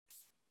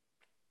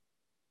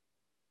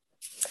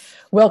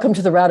Welcome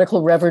to the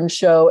Radical Reverend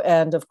Show.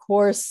 And of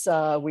course,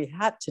 we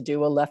had to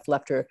do a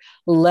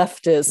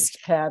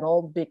leftist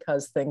panel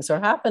because things are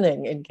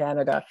happening in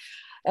Canada.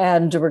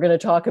 And we're going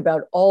to talk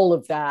about all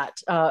of that.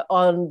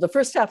 On the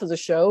first half of the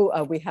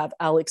show, we have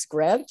Alex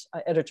Grant,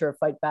 editor of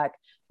Fight Back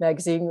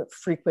magazine,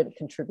 frequent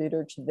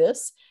contributor to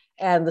this.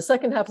 And the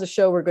second half of the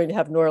show, we're going to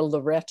have Nora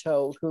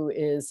Loreto, who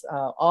is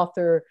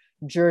author,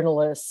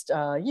 journalist,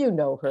 you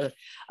know her,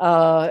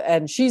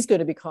 and she's going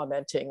to be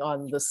commenting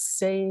on the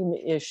same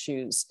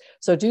issues.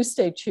 So do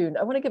stay tuned.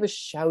 I want to give a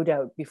shout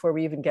out before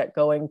we even get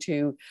going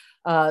to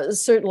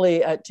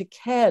certainly to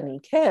Ken,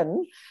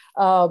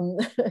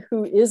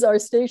 who is our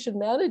station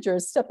manager,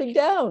 stepping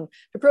down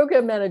to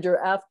program manager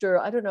after,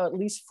 I don't know, at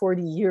least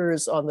 40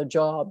 years on the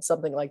job,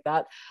 something like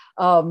that.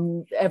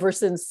 Ever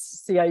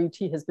since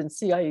CIUT has been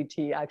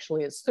CIUT,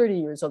 actually, it's 30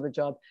 years on the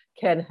job.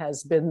 Ken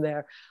has been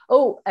there.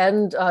 Oh,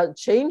 and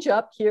change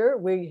up here.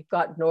 We've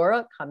got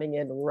Nora coming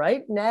in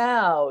right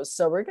now.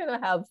 So we're going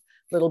to have a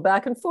little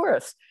back and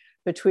forth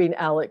between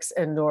Alex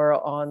and Nora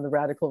on the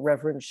Radical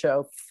Reverend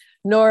Show.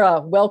 Nora,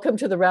 welcome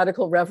to the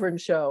Radical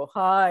Reverend Show.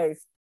 Hi.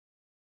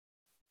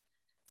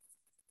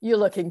 You're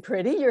looking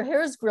pretty. Your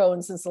hair's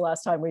grown since the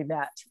last time we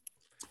met.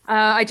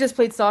 I just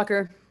played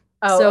soccer.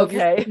 Oh, so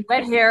okay.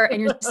 Wet hair,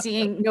 and you're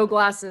seeing no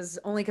glasses,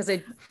 only because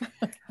I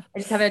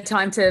just haven't had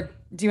time to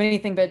do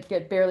anything but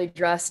get barely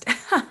dressed.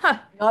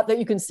 Not that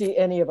you can see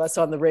any of us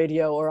on the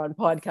radio or on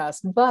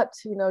podcast, but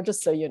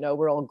just so you know,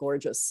 we're all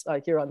gorgeous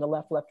here on the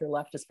left or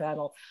leftist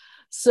panel.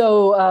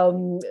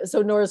 So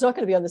Nora's not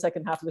going to be on the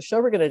second half of the show.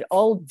 We're going to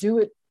all do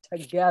it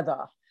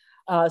together.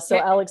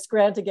 Alex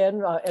Grant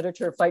again,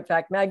 editor of Fight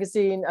Back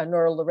magazine,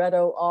 Nora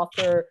Loreto,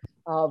 author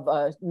of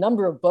a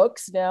number of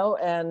books now,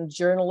 and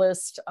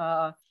journalist.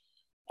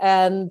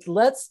 And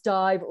let's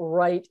dive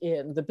right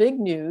in. The big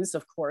news,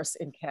 of course,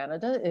 in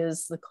Canada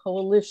is the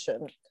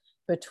coalition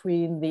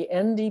between the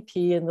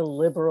NDP and the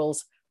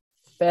Liberals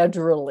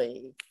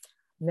federally.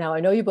 Now, I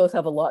know you both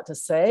have a lot to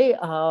say.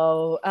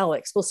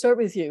 Alex, we'll start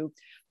with you.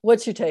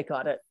 What's your take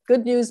on it?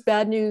 Good news,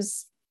 bad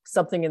news,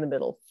 something in the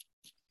middle?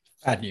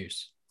 Bad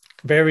news.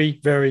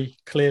 Very, very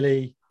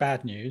clearly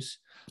bad news.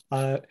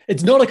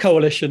 It's not a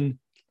coalition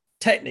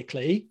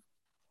technically,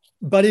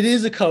 but it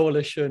is a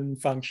coalition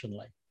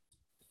functionally.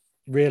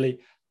 Really,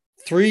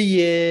 3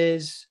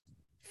 years,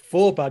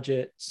 4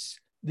 budgets.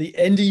 The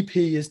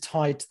NDP is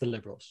tied to the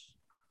Liberals,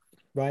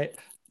 right?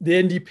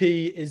 The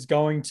NDP is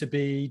going to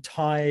be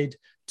tied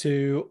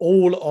to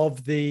all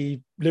of the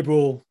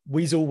Liberal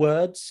weasel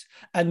words,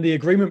 and the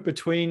agreement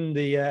between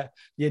the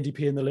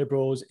NDP and the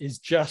Liberals is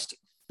just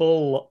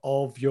full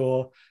of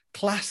your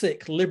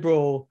classic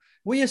Liberal.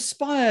 We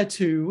aspire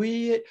to,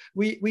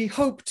 we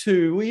hope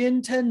to, we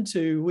intend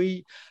to,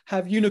 we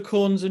have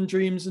unicorns and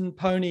dreams and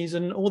ponies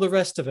and all the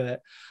rest of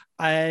it.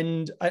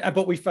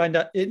 But we find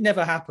out it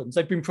never happens.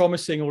 They've been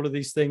promising all of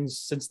these things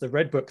since the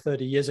Red Book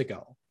 30 years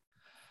ago.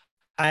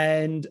 But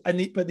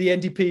the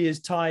NDP is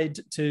tied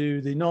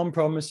to the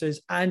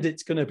non-promises, and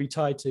it's going to be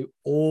tied to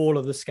all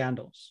of the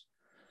scandals.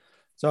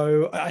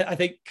 So I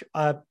think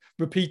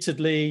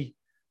repeatedly,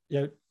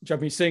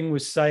 Jagmeet Singh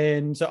was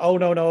saying, so, oh,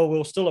 no,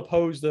 we'll still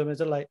oppose them.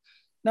 It's like,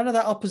 none of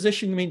that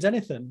opposition means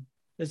anything.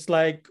 It's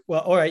like,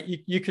 well, all right,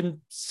 you can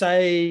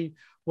say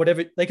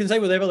whatever, they can say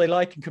whatever they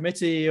like in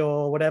committee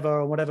or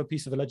whatever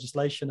piece of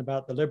legislation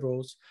about the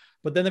Liberals,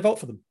 but then they vote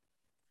for them.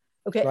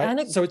 Okay, right?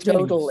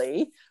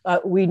 Anecdotally,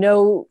 we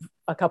know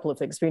a couple of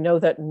things. We know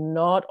that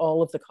not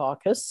all of the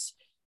caucus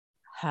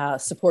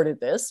has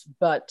supported this,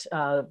 but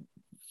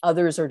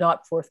others are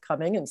not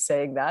forthcoming in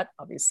saying that.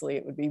 Obviously,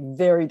 it would be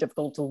very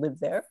difficult to live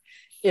there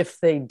if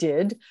they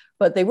did,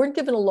 but they weren't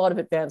given a lot of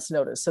advance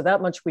notice. So that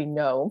much we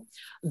know.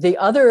 The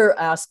other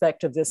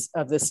aspect of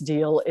this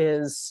deal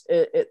is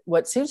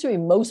what seems to be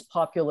most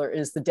popular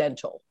is the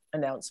dental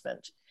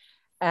announcement.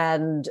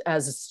 And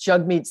as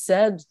Jagmeet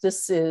said,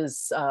 this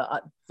is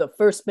the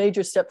first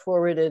major step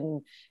forward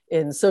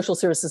in social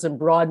services and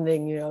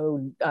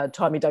broadening,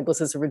 Tommy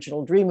Douglas's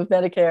original dream of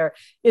Medicare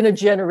in a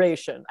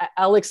generation.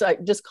 Alex,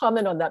 just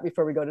comment on that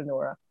before we go to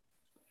Nora.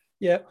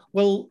 Yeah,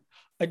 well,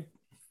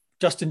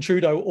 Justin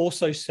Trudeau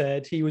also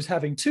said he was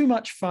having too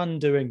much fun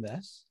doing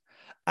this.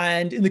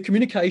 And in the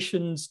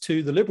communications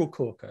to the Liberal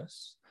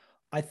caucus,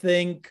 I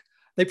think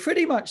they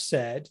pretty much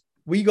said,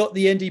 we got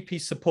the NDP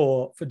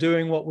support for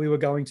doing what we were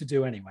going to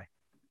do anyway.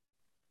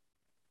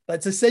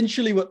 That's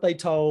essentially what they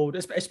told,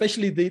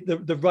 especially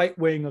the right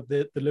wing of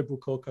the Liberal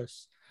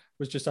caucus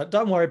was just like,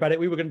 don't worry about it.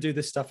 We were going to do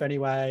this stuff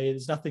anyway.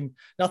 There's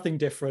nothing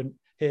different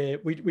here.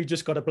 We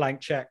just got a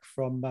blank check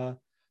from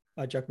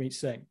Jagmeet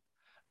Singh.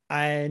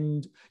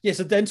 And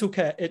yes, a dental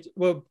care,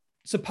 we're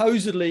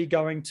supposedly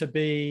going to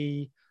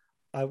be,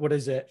 for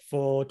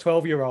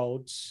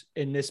 12-year-olds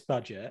in this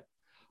budget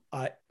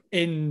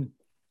in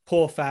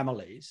poor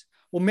families.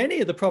 Well,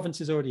 many of the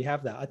provinces already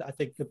have that. I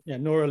think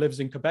Nora lives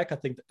in Quebec. I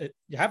think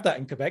you have that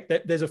in Quebec.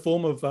 There's a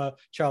form of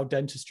child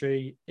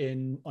dentistry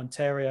in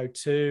Ontario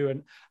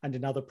too, and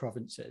in other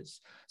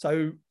provinces.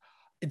 So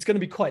it's going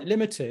to be quite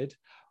limited.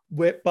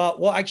 But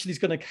what actually is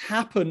going to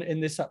happen in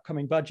this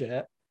upcoming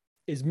budget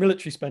is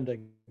military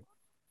spending.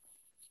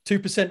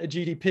 2% of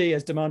GDP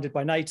as demanded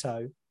by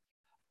NATO.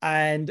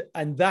 And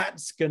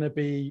that's going to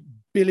be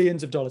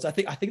billions of dollars. I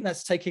think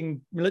that's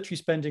taking military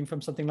spending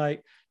from something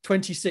like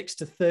 26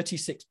 to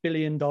 36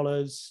 billion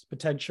dollars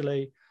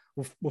potentially.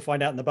 We'll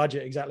find out in the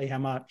budget exactly how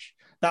much.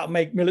 That'll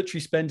make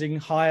military spending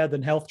higher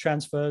than health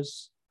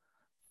transfers.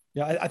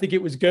 Yeah, I think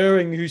it was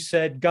Goering who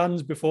said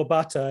guns before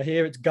butter.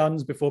 Here it's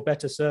guns before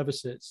better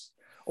services.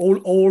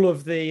 All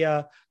of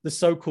the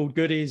so-called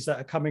goodies that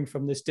are coming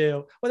from this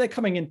deal, well, they're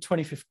coming in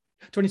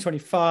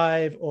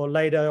 2025 or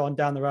later on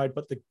down the road,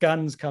 but the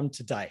guns come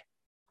today.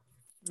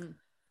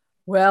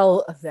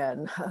 Well,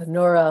 then,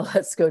 Nora,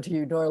 let's go to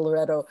you, Nora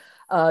Loreto,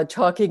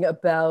 talking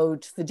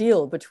about the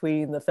deal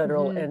between the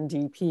federal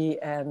NDP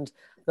and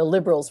the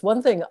Liberals.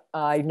 One thing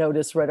I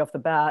noticed right off the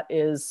bat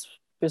is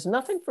there's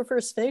nothing for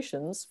First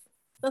Nations,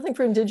 nothing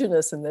for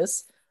Indigenous in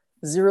this,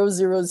 0,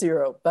 0,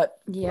 0. But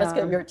let's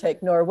get your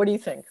take. Nora, what do you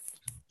think?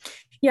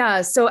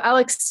 Yeah, so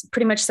Alex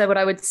pretty much said what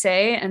I would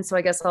say, and so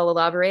I guess I'll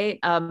elaborate.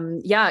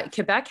 Yeah,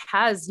 Quebec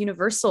has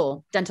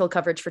universal dental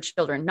coverage for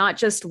children, not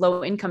just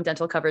low-income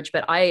dental coverage,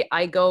 but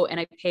I go and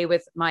I pay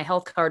with my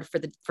health card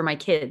for my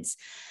kids.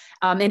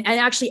 And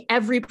actually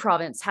every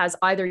province has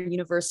either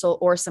universal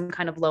or some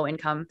kind of low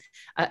income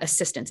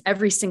assistance,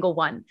 every single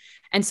one.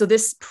 And so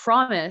this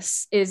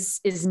promise is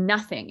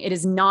nothing. It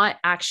is not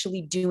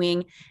actually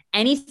doing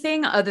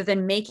anything other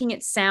than making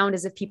it sound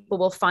as if people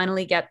will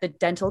finally get the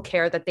dental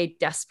care that they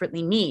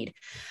desperately need.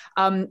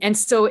 And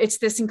so it's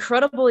this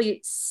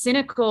incredibly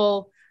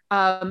cynical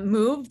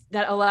move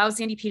that allows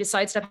the NDP to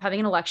sidestep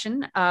having an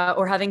election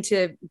or having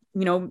to,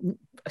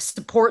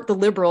 support the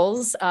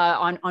Liberals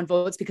on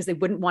votes because they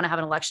wouldn't want to have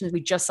an election.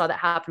 We just saw that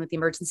happen with the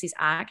Emergencies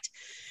Act,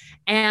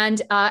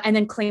 and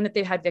then claim that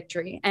they've had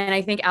victory. And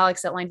I think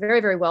Alex outlined very,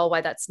 very well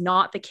why that's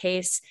not the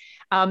case.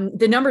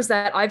 The numbers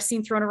that I've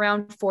seen thrown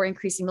around for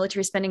increasing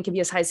military spending can be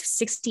as high as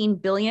 16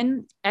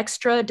 billion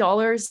extra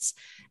dollars.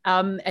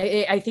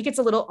 I think it's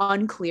a little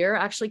unclear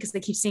actually, because they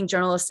keep seeing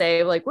journalists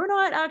say like, we're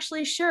not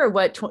actually sure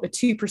what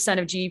 2%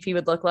 of GDP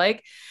would look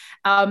like.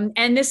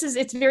 And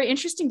it's very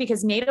interesting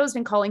because NATO has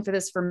been calling for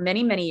this for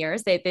many, many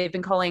years. They've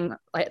been calling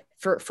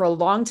for a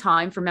long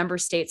time for member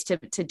states to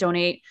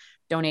donate,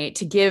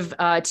 to give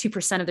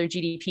 2% of their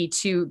GDP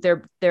to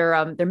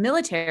their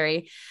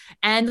military,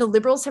 and the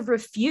Liberals have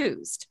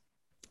refused.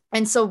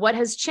 And so what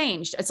has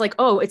changed? It's like,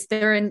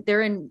 they're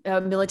in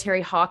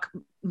military hawk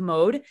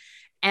mode.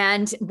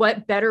 And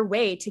what better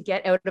way to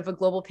get out of a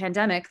global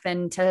pandemic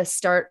than to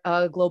start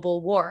a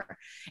global war?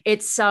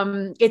 It's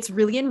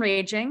really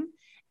enraging.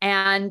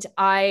 And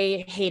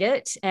I hate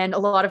it. And a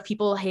lot of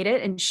people hate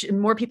it, and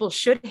more people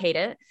should hate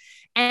it.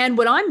 And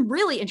what I'm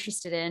really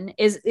interested in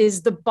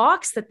is the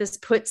box that this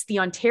puts the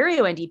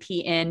Ontario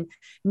NDP in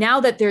now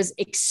that there's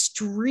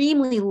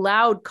extremely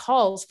loud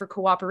calls for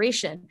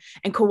cooperation.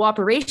 And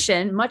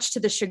cooperation, much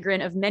to the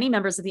chagrin of many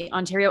members of the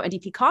Ontario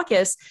NDP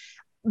caucus,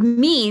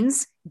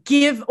 means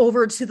give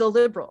over to the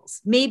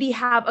Liberals, maybe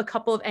have a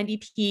couple of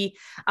NDP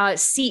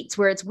seats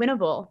where it's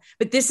winnable.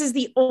 But this is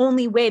the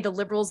only way the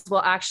Liberals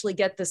will actually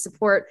get the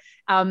support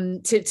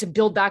to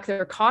build back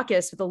their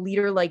caucus with a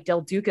leader like Del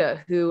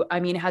Duca, who,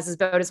 has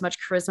about as much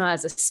charisma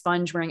as a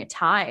sponge wearing a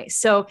tie.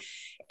 So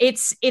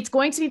it's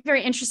going to be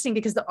very interesting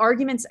because the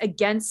arguments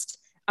against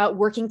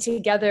working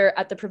together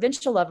at the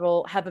provincial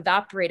level have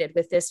evaporated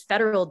with this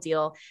federal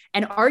deal.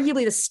 And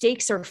arguably the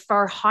stakes are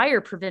far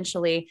higher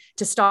provincially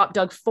to stop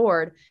Doug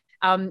Ford.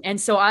 And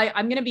so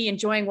I'm going to be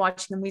enjoying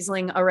watching them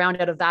weaseling around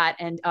out of that.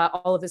 And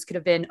all of this could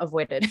have been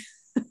avoided.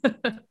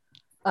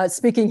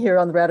 Speaking here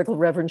on the Radical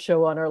Reverend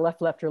Show on our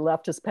Left, Left, or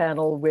Leftist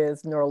panel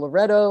with Nora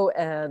Loreto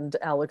and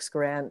Alex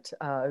Grant,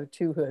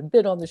 two who had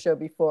been on the show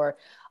before.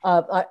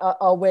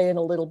 I'll weigh in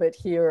a little bit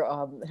here,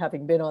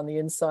 having been on the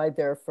inside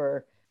there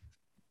for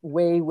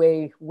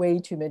way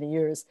too many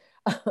years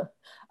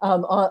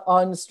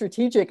on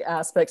strategic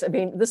aspects.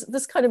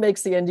 This kind of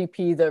makes the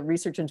NDP the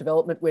research and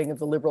development wing of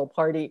the Liberal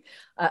Party,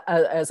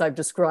 as I've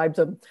described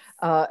them,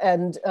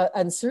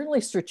 and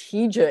certainly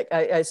strategic.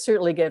 I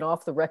certainly get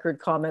off the record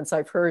comments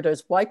I've heard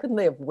as why couldn't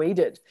they have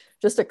waited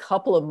just a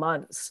couple of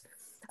months?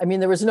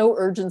 There was no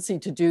urgency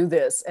to do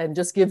this and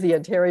just give the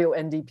Ontario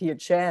NDP a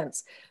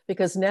chance,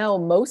 because now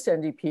most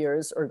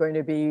NDPers are going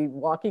to be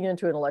walking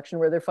into an election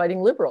where they're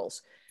fighting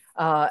Liberals.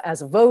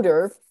 As a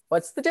voter,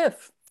 what's the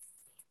diff?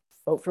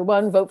 Vote for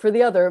one, vote for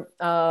the other.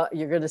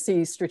 You're going to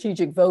see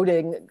strategic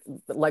voting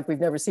like we've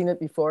never seen it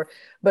before,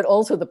 but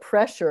also the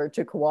pressure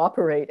to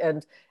cooperate.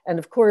 And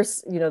of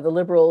course, the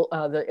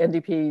the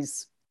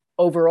NDP's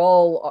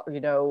overall,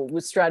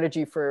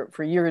 strategy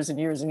for years and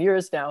years and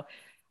years now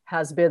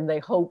has been they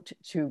hoped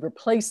to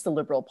replace the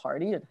Liberal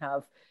Party and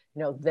have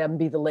them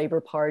be the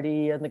Labour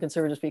Party and the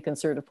Conservatives be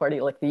Conservative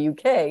Party like the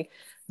UK.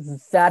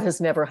 That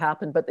has never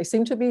happened, but they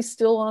seem to be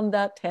still on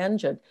that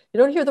tangent. You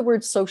don't hear the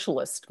word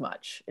socialist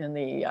much in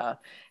the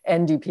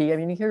NDP.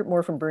 You hear it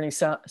more from Bernie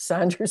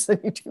Sanders than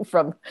you do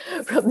from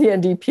the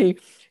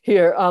NDP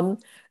here.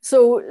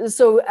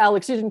 So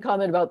Alex, you didn't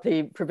comment about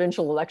the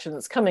provincial election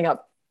that's coming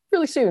up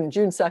really soon,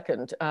 June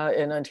 2nd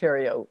in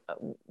Ontario.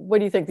 What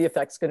do you think the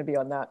effect's going to be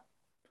on that?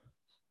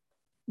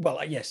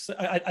 Well, yes,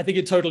 I think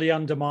it totally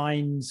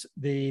undermines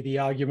the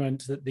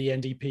argument that the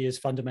NDP is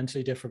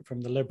fundamentally different from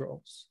the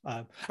Liberals.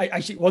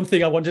 Actually, one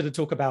thing I wanted to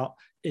talk about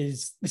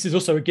is this is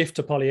also a gift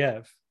to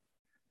Poilievre.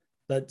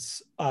 That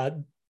I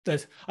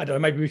don't know.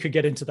 Maybe we could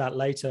get into that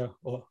later.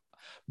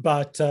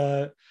 But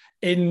the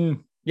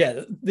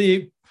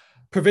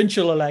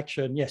provincial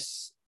election,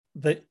 yes.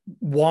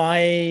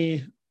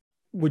 Why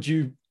would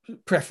you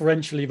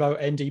preferentially vote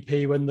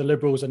NDP when the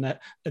Liberals and the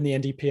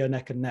NDP are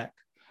neck and neck?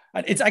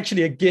 And it's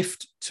actually a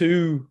gift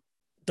to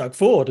Doug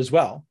Ford as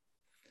well,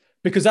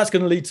 because that's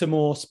going to lead to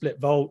more split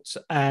votes.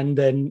 And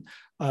then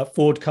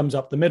Ford comes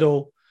up the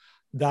middle.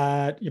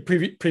 That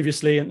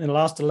previously in the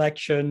last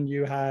election,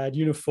 you had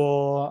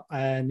Unifor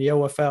and the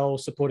OFL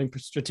supporting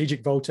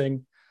strategic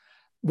voting,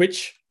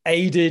 which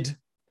aided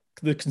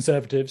the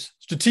Conservatives.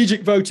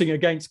 Strategic voting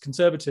against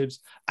Conservatives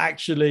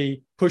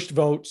actually pushed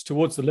votes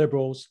towards the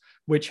Liberals,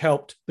 which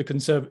helped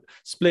the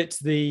split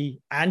the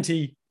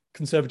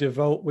anti-Conservative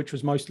vote, which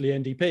was mostly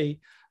NDP,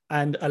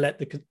 and let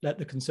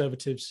the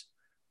Conservatives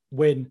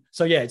win.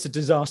 So yeah, it's a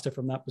disaster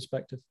from that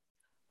perspective.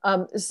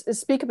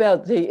 Speak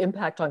about the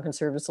impact on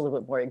Conservatives a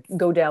little bit more.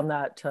 Go down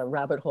that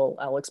rabbit hole,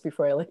 Alex,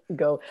 before I let you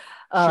go.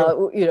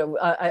 Sure.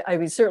 I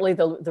mean, certainly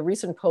the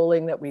recent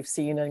polling that we've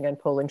seen, and again,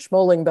 polling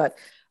schmoling, but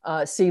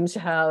seems to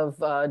have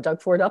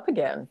Doug Ford up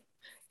again.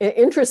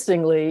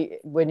 Interestingly,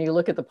 when you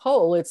look at the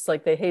poll, it's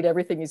like they hate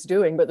everything he's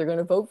doing, but they're going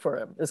to vote for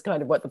him, is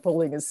kind of what the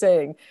polling is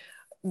saying.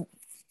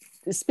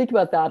 Speak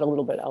about that a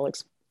little bit,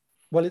 Alex.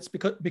 Well, it's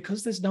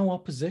because there's no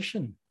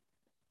opposition.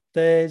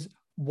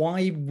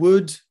 Why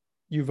would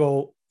you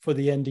vote for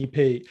the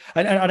NDP?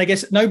 And I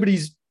guess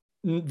nobody's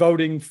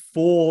voting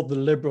for the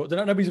Liberal.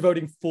 Nobody's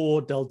voting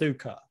for Del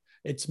Duca.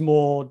 It's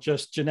more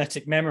just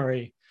genetic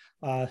memory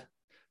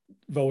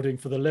voting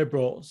for the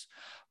Liberals.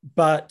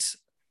 But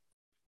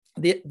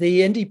the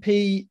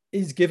NDP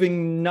is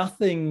giving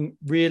nothing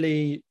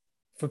really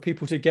for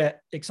people to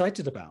get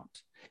excited about.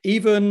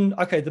 Even,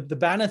 okay, the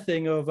banner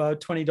thing of a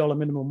 $20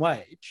 minimum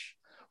wage.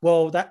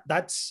 Well,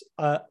 that's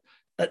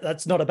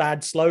not a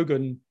bad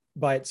slogan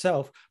by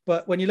itself.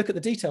 But when you look at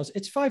the details,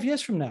 it's 5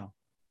 years from now.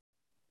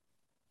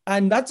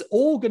 And that's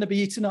all going to be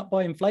eaten up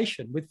by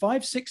inflation. With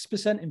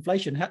 5-6%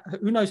 inflation,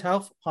 who knows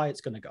how high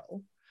it's going to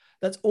go?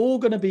 That's all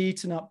going to be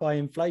eaten up by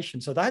inflation.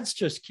 So that's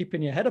just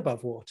keeping your head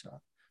above water.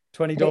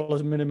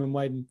 $20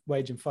 minimum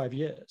wage in 5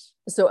 years.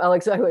 So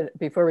Alex,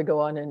 before we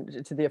go on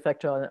into the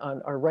effect on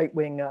our right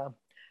wing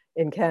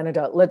in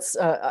Canada,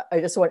 I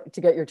just want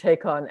to get your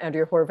take on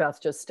Andrea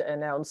Horwath just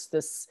announced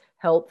this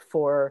help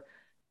for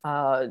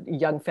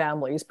young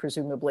families,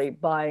 presumably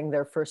buying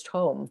their first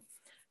home.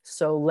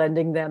 So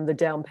lending them the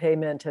down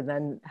payment and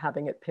then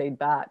having it paid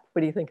back.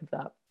 What do you think of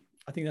that?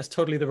 I think that's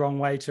totally the wrong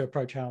way to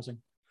approach housing.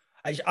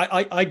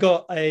 I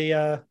got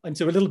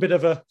into a little bit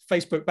of a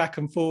Facebook back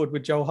and forward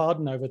with Joe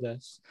Harden over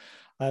this.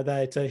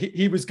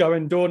 He was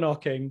going door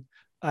knocking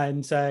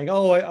and saying,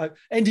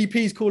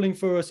 NDP's calling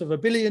for us of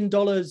 $1 billion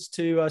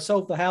to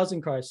solve the housing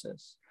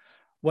crisis.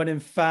 When in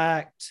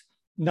fact,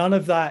 none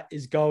of that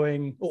is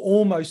going, or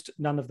almost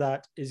none of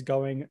that is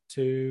going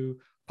to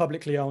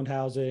publicly owned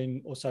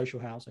housing or social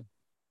housing.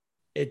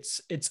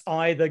 It's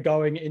either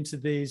going into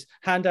these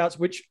handouts,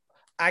 which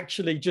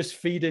actually just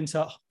feed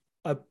into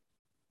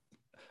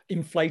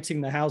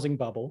inflating the housing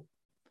bubble,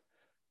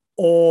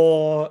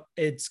 or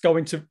it's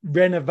going to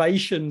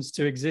renovations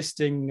to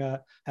existing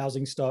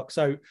housing stock.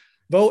 So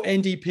vote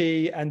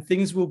NDP and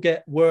things will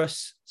get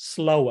worse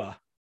slower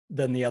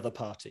than the other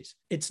parties.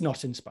 It's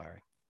not inspiring.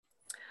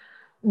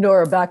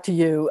 Nora, back to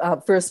you.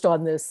 First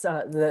on this,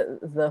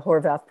 the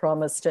Horwath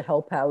promise to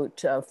help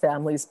out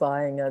families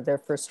buying their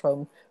first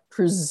home,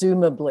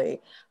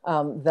 presumably.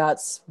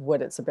 That's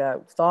what it's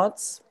about.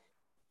 Thoughts?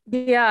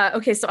 Yeah.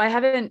 Okay. So I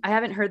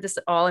haven't heard this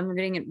at all. I'm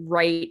reading it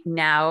right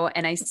now,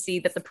 and I see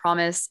that the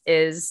promise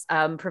is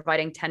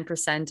providing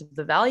 10% of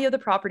the value of the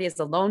property as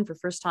a loan for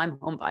first-time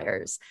home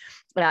buyers.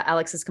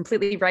 Alex is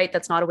completely right.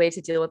 That's not a way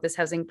to deal with this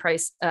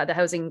the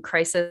housing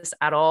crisis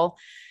at all.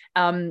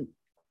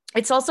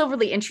 It's also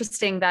really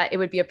interesting that it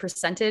would be a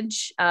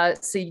percentage.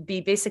 So you'd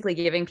be basically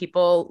giving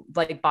people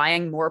like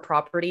buying more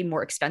property,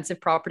 more expensive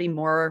property,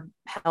 more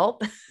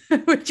help,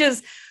 which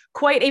is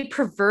quite a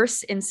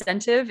perverse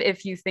incentive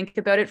if you think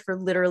about it for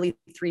literally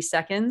 3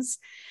 seconds.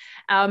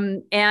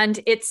 And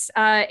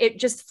it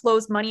just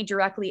flows money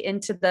directly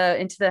into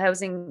the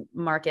housing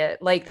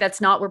market. Like,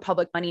 that's not where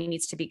public money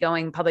needs to be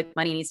going. Public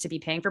money needs to be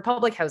paying for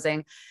public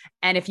housing.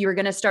 And if you were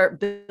going to start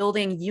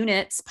building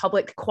units,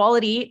 public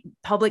quality,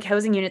 public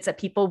housing units that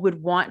people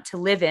would want to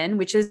live in,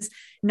 which is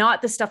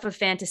not the stuff of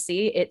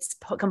fantasy, it's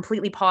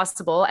completely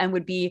possible and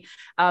would be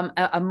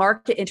a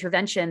market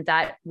intervention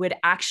that would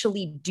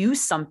actually do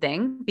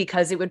something,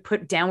 because it would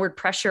put downward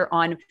pressure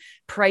on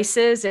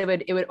prices. It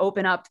would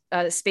open up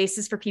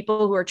spaces for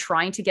people who are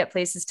trying to get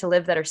places to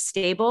live that are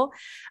stable.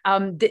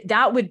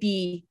 That would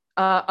be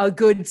a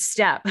good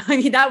step. I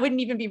mean, that wouldn't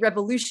even be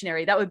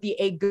revolutionary. That would be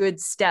a good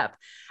step.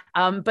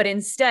 But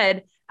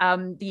instead,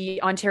 the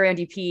Ontario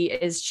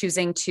NDP is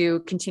choosing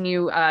to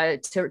continue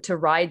to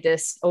ride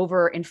this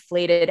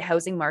overinflated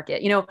housing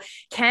market. You know,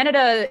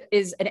 Canada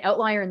is an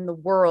outlier in the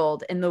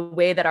world in the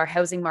way that our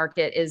housing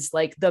market is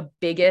like the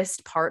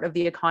biggest part of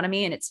the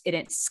economy, and it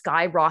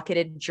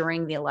skyrocketed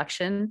during the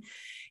election.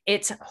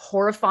 It's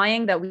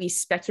horrifying that we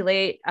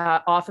speculate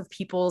off of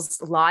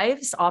people's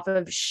lives, off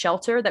of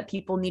shelter that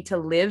people need to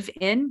live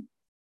in.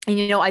 And,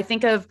 you know, I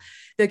think of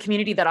the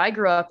community that I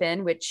grew up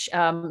in, which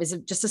is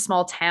just a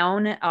small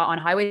town on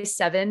Highway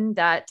 7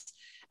 that,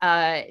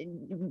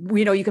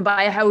 you know, you can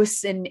buy a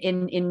house in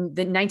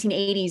the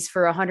 1980s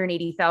for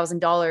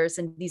 $180,000.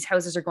 And these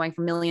houses are going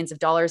for millions of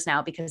dollars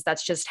now because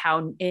that's just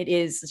how it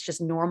is. It's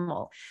just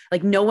normal.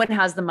 Like no one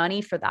has the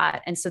money for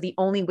that. And so the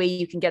only way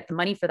you can get the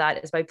money for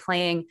that is by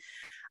playing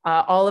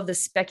all of the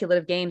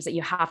speculative games that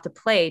you have to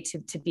play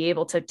to be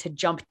able to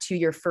jump to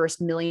your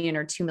first $1 million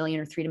or $2 million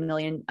or $3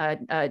 million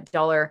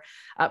dollar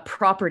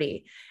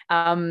property.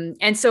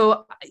 And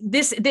so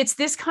it's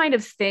this kind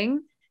of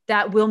thing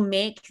that will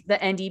make the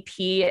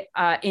NDP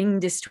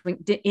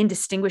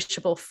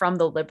indistinguishable from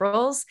the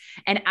Liberals,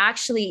 and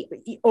actually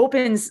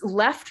opens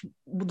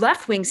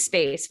left-wing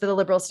space for the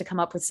Liberals to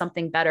come up with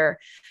something better.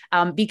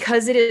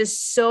 Because it is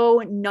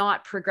so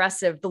not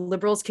progressive, the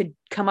Liberals could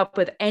come up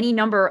with any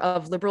number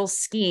of Liberal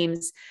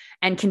schemes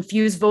and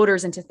confuse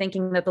voters into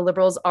thinking that the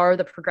Liberals are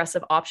the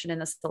progressive option in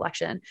this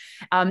election.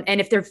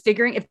 And if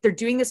they're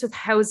doing this with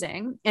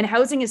housing, and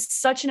housing is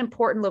such an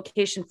important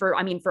location for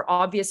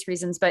obvious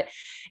reasons, but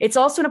it's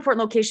also an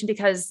important location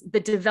because the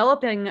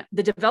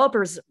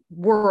developers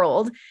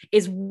world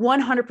is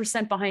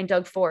 100% behind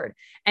Doug Ford.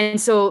 And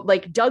so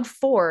like Doug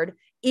Ford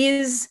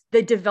is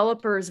the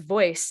developer's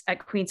voice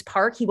at Queen's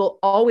Park. He will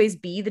always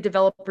be the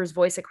developer's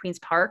voice at Queen's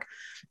Park.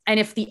 And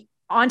if the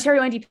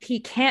Ontario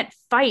NDP can't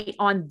fight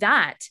on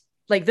that,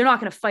 like they're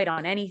not going to fight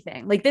on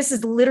anything. Like this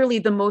is literally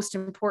the most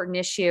important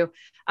issue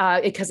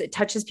because it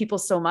touches people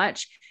so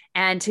much.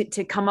 And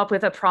to come up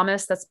with a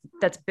promise that's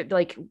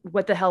like,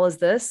 what the hell is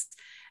this?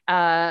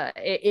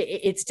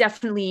 It's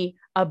definitely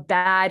a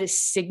bad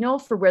signal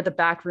for where the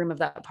back room of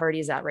that party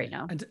is at right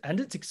now. And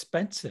it's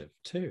expensive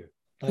too.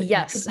 Like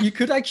yes, you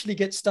could actually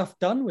get stuff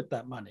done with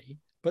that money,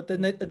 but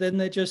then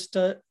they're just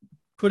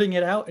putting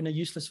it out in a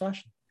useless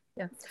fashion.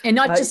 Yeah. And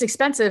not just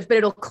expensive, but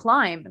it'll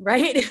climb,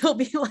 right? It'll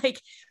be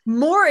like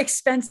more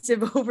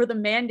expensive over the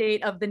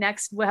mandate of the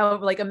next,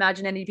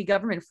 imagine NDP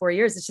government 4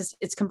 years.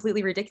 It's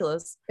completely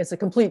ridiculous. It's a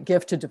complete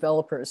gift to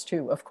developers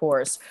too, of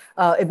course.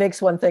 It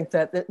makes one think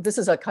that this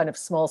is a kind of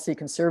small C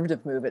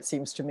conservative move, it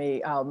seems to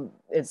me.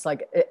 It's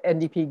like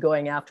NDP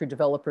going after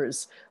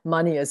developers'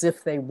 money as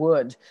if they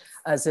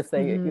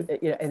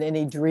in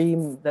any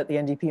dream that the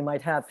NDP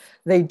might have.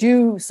 They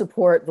do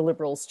support the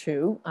Liberals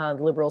too. The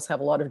Liberals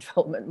have a lot of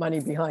development money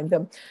behind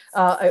them.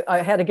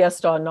 I had a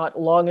guest on not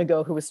long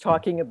ago who was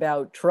talking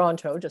about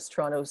Toronto, just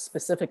Toronto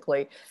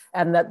specifically,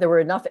 and that there were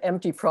enough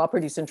empty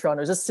properties in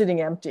Toronto, just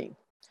sitting empty,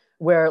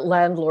 where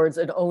landlords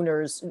and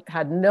owners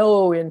had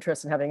no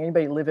interest in having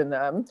anybody live in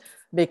them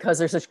because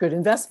they're such good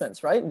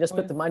investments, right? And just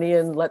put the money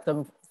in, let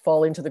them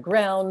fall into the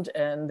ground,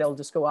 and they'll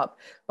just go up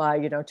by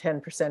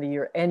 10% a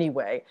year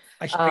anyway.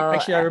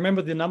 Actually, I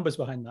remember the numbers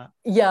behind that.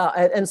 Yeah,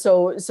 and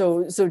so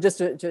just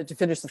to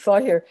finish the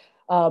thought here,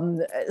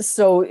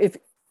 so if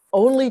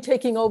only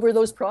taking over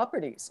those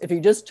properties, if you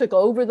just took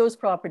over those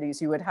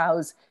properties, you would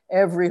house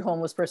every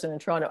homeless person in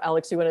Toronto.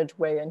 Alex, you wanted to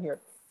weigh in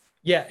here.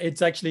 Yeah,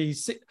 it's actually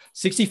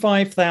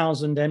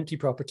 65,000 empty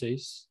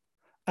properties,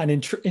 and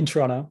in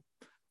Toronto,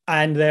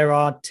 and there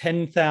are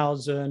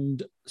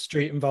 10,000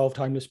 street-involved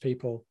homeless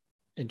people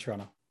in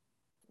Toronto.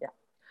 Yeah.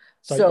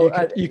 So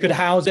you could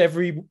house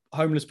every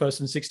homeless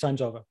person 6 times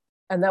over.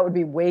 And that would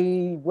be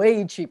way,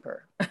 way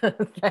cheaper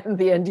than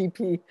the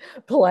NDP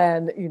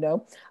plan,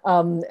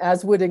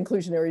 as would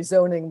inclusionary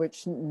zoning,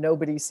 which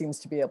nobody seems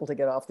to be able to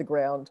get off the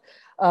ground.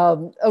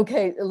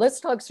 Okay, let's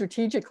talk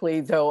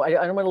strategically, though. I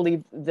don't want to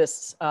leave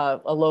this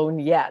alone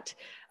yet.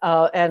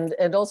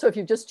 And also, if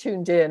you've just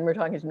tuned in, we're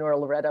talking to Nora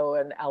Loreto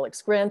and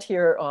Alex Grant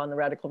here on the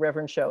Radical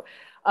Reverend Show.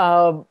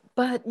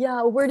 But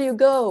yeah, where do you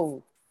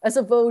go? As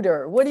a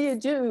voter, what do you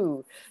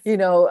do?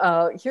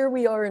 Here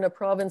we are in a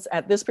province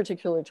at this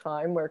particular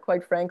time where,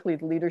 quite frankly,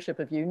 the leadership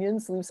of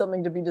unions leave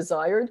something to be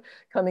desired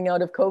coming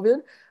out of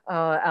COVID.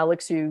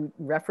 Alex, you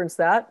referenced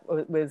that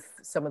with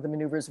some of the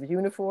maneuvers of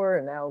Unifor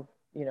and now,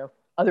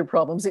 other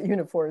problems at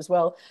Unifor as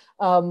well.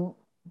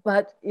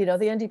 But, the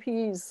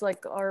NDP is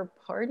like our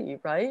party,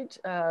 right?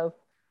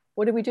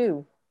 What do we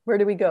do? Where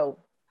do we go?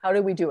 How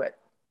do we do it?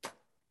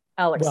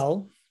 Alex?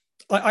 Well,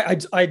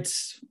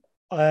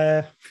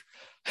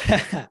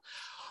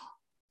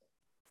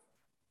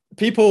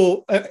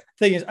 people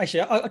thing is,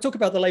 actually, I'll talk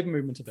about the labor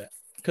movement a bit,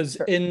 because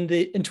sure. in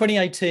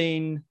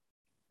 2018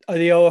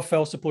 the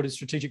OFL supported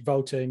strategic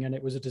voting and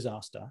it was a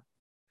disaster,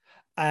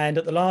 and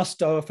at the last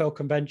OFL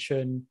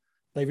convention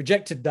they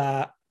rejected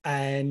that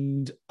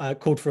and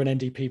called for an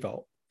NDP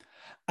vote.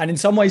 And in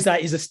some ways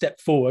that is a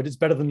step forward. It's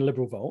better than the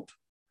Liberal vote.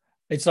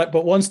 It's like,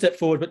 but one step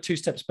forward but 2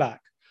 steps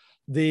back.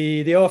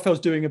 the OFL is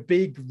doing a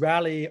big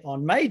rally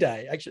on May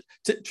Day. Actually,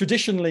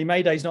 traditionally,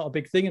 May Day is not a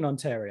big thing in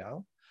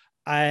Ontario.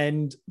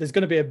 And there's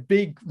going to be a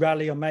big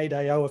rally on May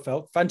Day,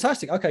 OFL.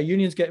 Fantastic. Okay,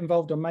 unions get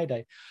involved on May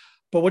Day.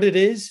 But what it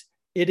is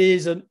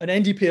an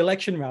NDP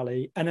election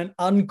rally and an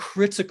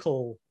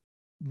uncritical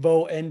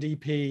vote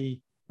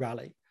NDP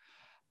rally.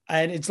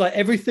 And it's like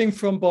everything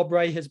from Bob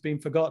Rae has been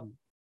forgotten.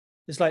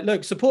 It's like,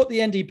 look, support the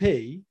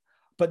NDP,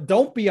 but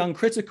don't be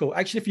uncritical.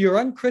 Actually, if you're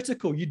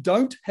uncritical, you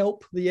don't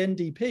help the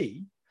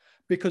NDP,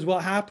 because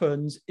what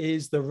happens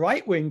is the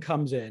right wing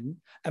comes in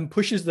and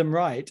pushes them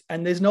right,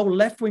 and there's no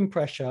left wing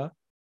pressure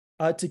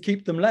to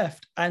keep them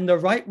left, and the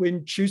right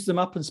wing chews them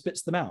up and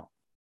spits them out.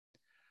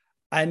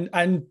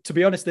 And to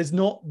be honest, there's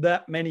not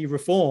that many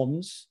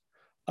reforms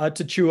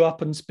to chew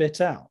up and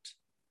spit out.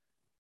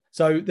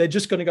 So they're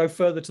just going to go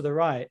further to the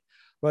right.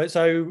 Right.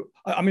 So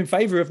I'm in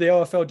favor of the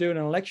OFL doing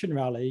an election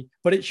rally,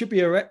 but it should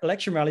be an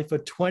election rally for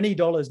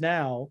 $20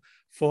 now,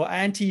 for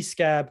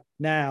anti-scab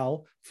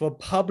now, for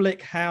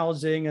public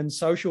housing and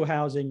social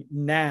housing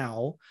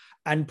now,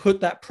 and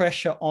put that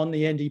pressure on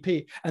the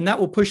NDP. And that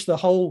will push the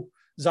whole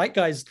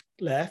zeitgeist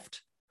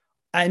left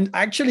and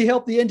actually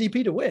help the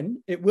NDP to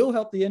win. It will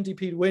help the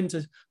NDP to win,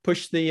 to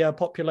push the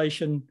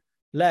population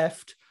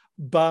left,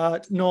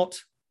 but not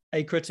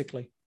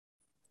acritically.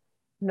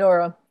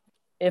 Nora,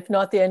 if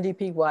not the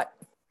NDP, what?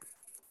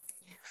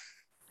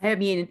 I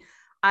mean,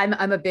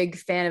 I'm a big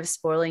fan of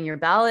spoiling your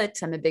ballot.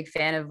 I'm a big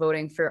fan of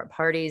voting for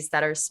parties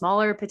that are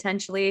smaller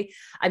potentially.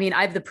 I mean,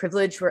 I have the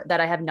privilege that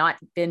I have not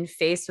been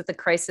faced with the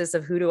crisis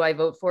of who do I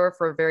vote for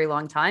a very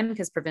long time,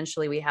 because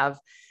provincially we have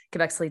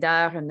Quebec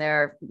Solidaire, and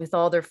they're, with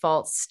all their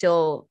faults,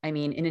 still, I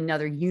mean, in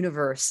another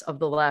universe of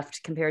the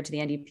left compared to the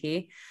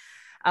NDP.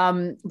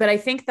 But I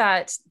think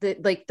that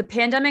the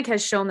pandemic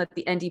has shown that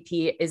the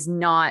NDP is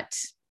not,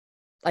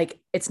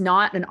 it's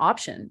not an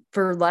option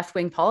for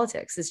left-wing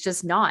politics. It's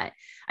just not.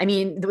 I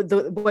mean,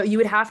 what you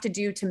would have to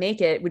do to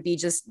make it would be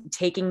just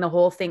taking the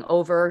whole thing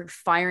over,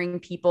 firing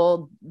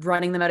people,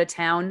 running them out of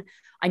town.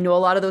 I know a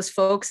lot of those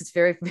folks. It's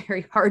very,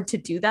 very hard to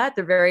do that.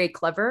 They're very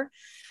clever,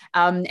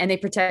 and they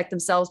protect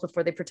themselves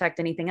before they protect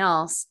anything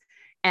else.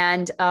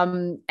 And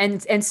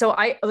so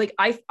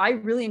I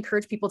really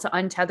encourage people to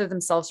untether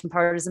themselves from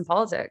partisan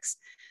politics.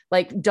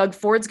 Like, Doug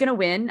Ford's going to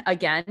win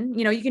again.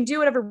 You know, you can do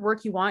whatever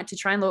work you want to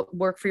try and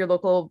work for your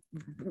local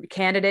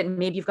candidate. And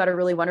maybe you've got a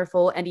really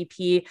wonderful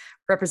NDP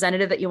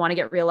representative that you want to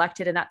get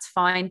reelected, and that's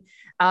fine.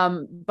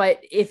 But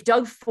if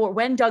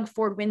when Doug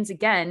Ford wins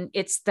again,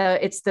 it's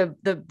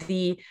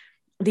the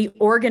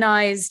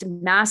organized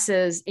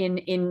masses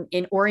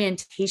in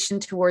orientation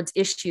towards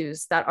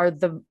issues that are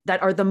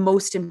the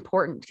most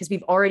important, because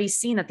we've already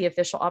seen that the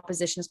official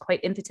opposition is quite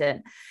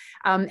impotent.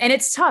 And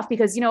it's tough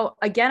because, you know,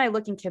 again, I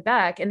look in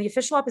Quebec, and the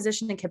official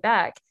opposition in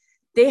Quebec,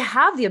 they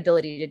have the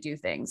ability to do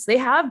things. They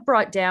have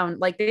brought down,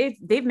 like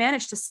they've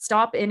managed to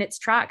stop in its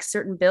tracks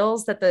certain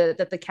bills that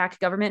the CAQ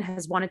government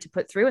has wanted to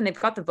put through, and they've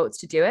got the votes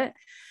to do it.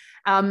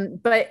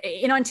 But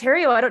in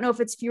Ontario, I don't know if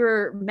it's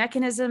fewer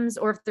mechanisms,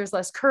 or if there's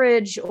less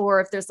courage,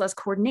 or if there's less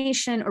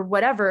coordination, or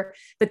whatever,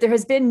 but there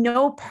has been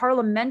no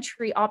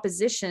parliamentary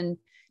opposition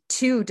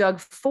to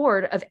Doug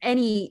Ford of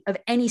any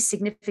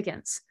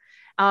significance.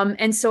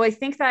 And so I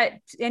think that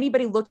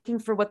anybody looking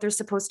for what they're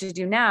supposed to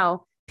do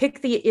now,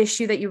 pick the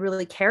issue that you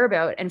really care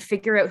about and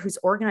figure out who's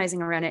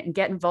organizing around it and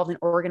get involved in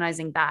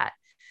organizing that.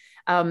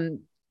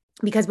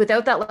 Because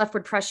without that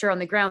leftward pressure on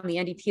the ground, the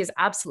NDP is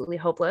absolutely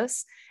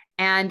hopeless.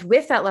 And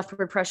with that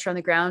leftward pressure on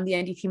the ground, the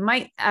NDP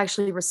might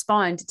actually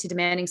respond to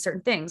demanding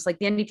certain things. Like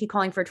the NDP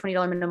calling for a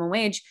 $20 minimum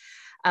wage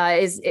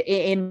is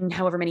in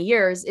however many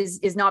years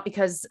is not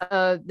because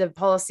the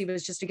policy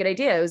was just a good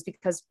idea. It was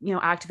because, you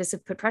know, activists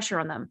have put pressure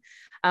on them.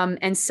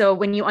 And so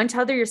when you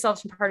untether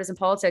yourselves from partisan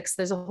politics,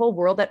 there's a whole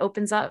world that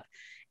opens up.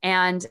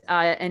 And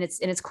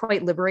it's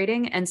quite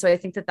liberating. And so I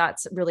think that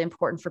that's really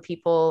important for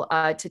people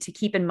to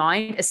keep in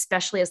mind,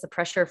 especially as the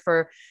pressure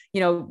for, you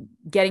know,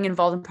 getting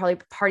involved in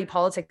party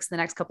politics in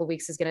the next couple of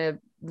weeks is going to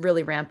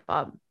really ramp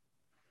up.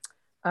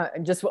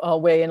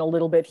 I'll weigh in a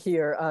little bit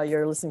here.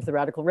 You're listening to the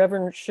Radical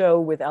Reverend Show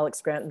with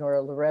Alex Grant and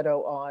Nora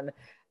Loreto on.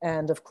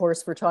 And of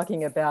course, we're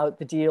talking about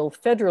the deal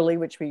federally,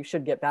 which we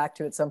should get back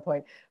to at some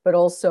point, but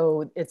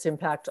also its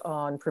impact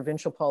on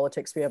provincial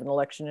politics. We have an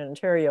election in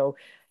Ontario,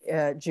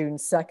 June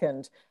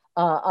 2nd.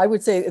 I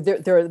would say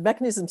the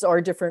mechanisms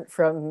are different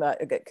from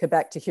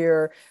Quebec to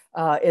here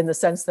in the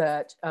sense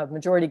that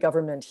majority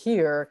government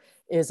here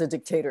is a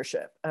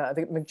dictatorship.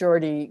 The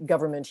majority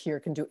government here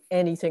can do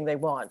anything they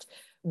want,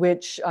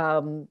 which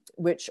on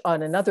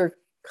another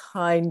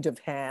kind of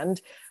hand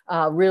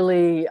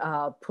really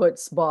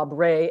puts Bob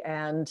Rae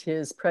and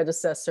his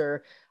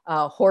predecessor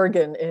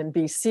Horgan in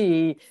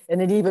BC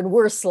in an even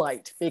worse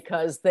light,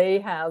 because they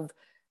have,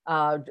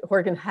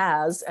 Horgan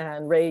has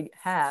and Rae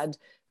had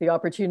the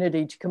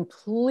opportunity to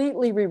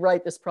completely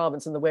rewrite this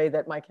province in the way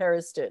that Mike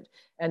Harris did,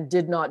 and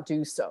did not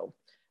do so.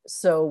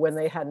 So when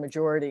they had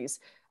majorities.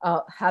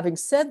 Having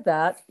said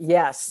that,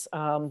 yes,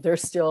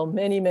 there's still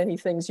many, many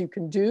things you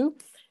can do.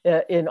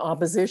 in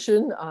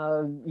opposition,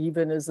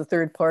 even as a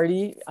third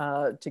party,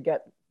 to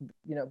get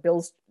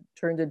bills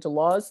turned into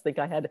laws. I think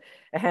I had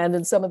a hand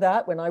in some of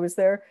that when I was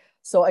there.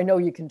 So I know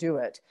you can do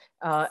it.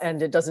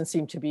 And it doesn't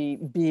seem to be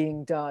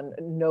being done.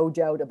 No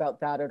doubt about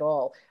that at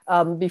all.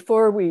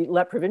 Before we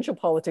let provincial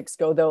politics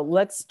go, though,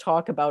 let's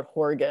talk about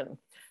Horgan.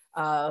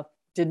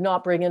 Did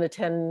not bring in a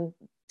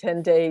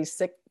 10-day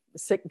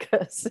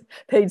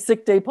paid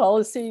sick day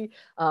policy,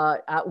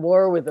 at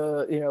war with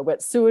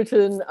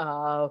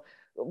Wet'suwet'en.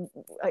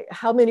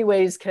 How many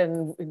ways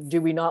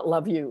do we not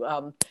love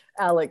you?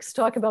 Alex,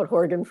 talk about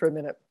Horgan for a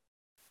minute.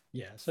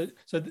 Yeah, so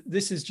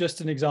this is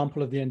just an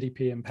example of the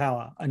NDP in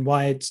power and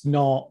why it's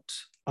not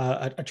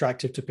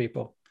attractive to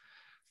people,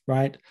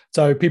 right?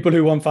 So people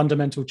who want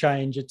fundamental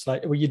change, it's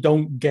like, well, you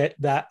don't get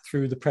that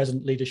through the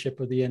present leadership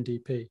of the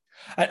NDP.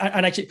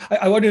 And actually,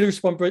 I wanted to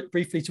respond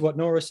briefly to what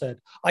Nora said.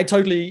 I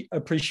totally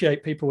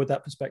appreciate people with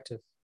that perspective,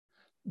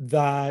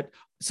 that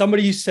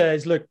somebody who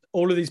says, look,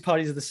 all of these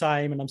parties are the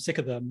same and I'm sick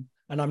of them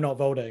and I'm not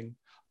voting.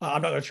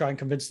 I'm not going to try and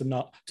convince them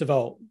not to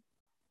vote.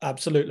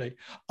 Absolutely.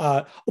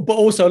 But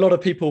also a lot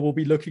of people will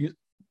be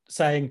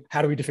saying,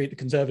 how do we defeat the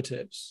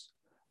Conservatives?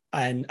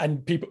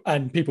 And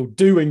people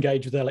do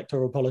engage with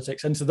electoral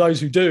politics. And to those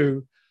who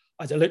do,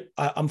 I say, look,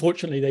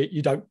 unfortunately,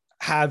 you don't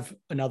have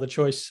another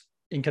choice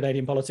in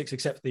Canadian politics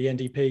except for the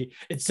NDP.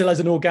 It still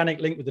has an organic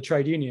link with the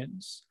trade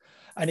unions.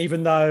 And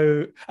even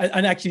though,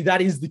 and actually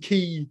that is the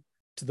key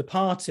to the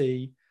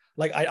party,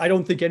 like I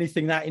don't think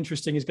anything that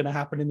interesting is going to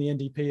happen in the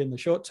NDP in the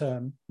short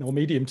term, or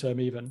medium term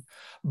even.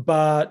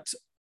 But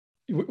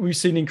we've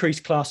seen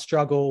increased class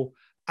struggle,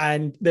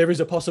 and there is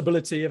a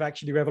possibility of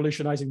actually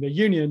revolutionizing the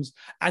unions,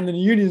 and the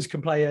unions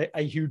can play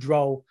a huge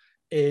role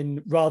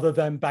in, rather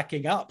than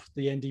backing up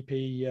the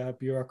NDP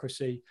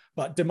bureaucracy,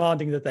 but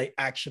demanding that they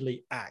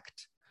actually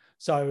act.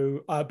 So,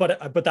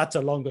 but that's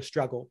a longer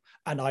struggle.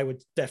 And I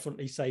would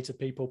definitely say to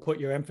people, put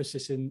your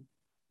emphasis in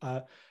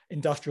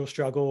industrial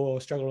struggle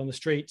or struggle on the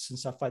streets and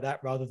stuff like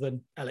that, rather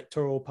than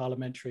electoral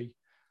parliamentary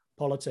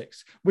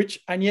politics.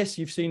 And yes,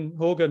 you've seen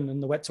Horgan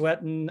and the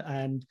Wet'suwet'en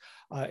and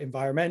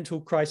environmental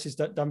crisis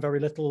that done very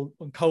little,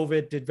 and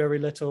COVID did very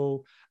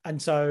little.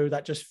 And so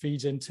that just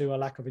feeds into a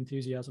lack of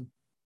enthusiasm.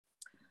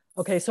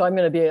 Okay, so I'm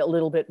going to be a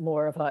little bit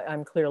more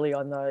I'm clearly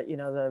on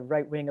the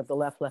right wing of the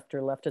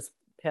leftist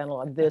panel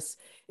on this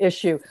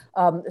issue.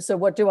 So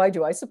what do?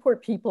 I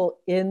support people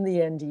in the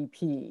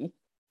NDP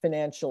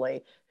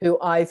financially who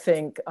I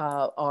think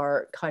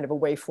are kind of a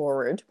way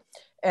forward.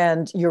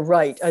 And you're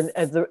right.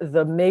 And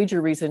the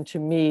major reason to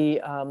me,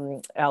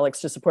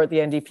 Alex, to support the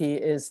NDP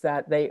is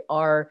that they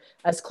are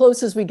as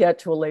close as we get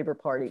to a Labour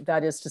Party.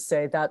 That is to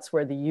say, that's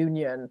where the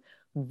union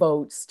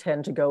votes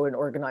tend to go in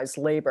organized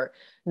labor.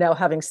 Now,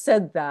 having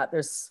said that,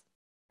 there's,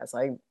 as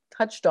I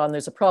touched on,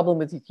 there's a problem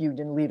with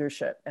union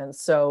leadership. And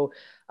so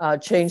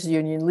change the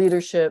union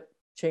leadership,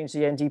 change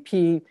the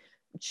NDP,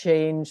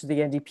 change the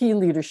NDP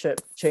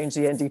leadership, change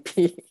the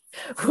NDP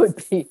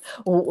would be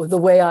the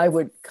way I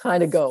would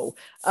kind of go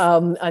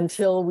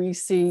until we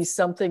see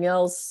something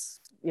else.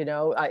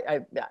 I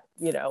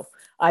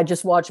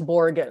just watch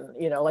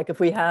Borgen, like if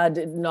we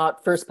had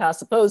not first past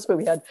the post, but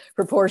we had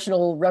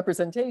proportional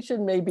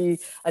representation, maybe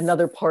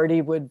another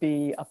party would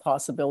be a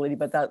possibility,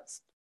 but that's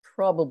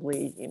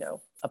probably,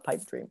 a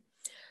pipe dream.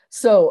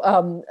 So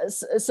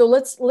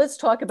let's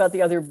talk about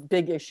the other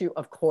big issue,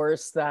 of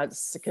course,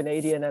 that's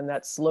Canadian and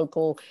that's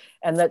local,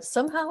 and that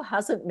somehow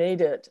hasn't made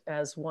it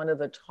as one of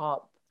the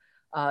top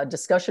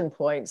discussion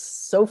points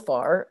so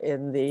far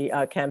in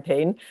the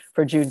campaign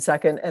for June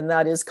 2nd, and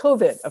that is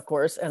COVID, of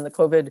course, and the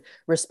COVID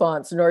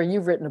response. Nora,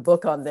 you've written a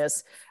book on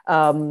this.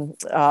 But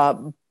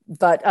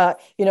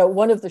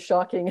one of the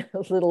shocking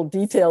little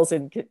details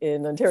in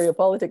Ontario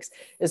politics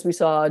is we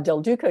saw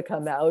Del Duca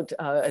come out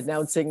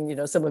announcing,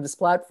 some of his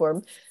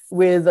platform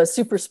with a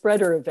super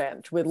spreader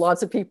event with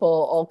lots of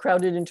people all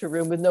crowded into a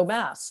room with no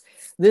masks.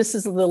 This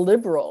is the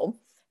Liberal,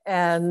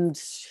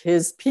 and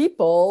his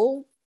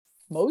people,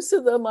 most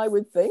of them, I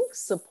would think,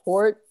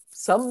 support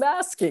some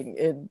masking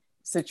in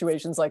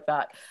situations like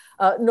that.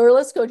 Nora,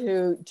 let's go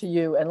to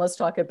you and let's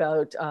talk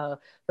about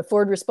the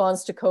Ford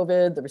response to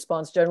COVID, the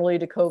response generally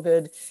to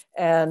COVID,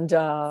 and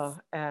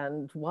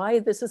why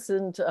this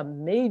isn't a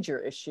major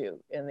issue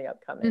in the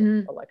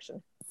upcoming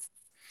election.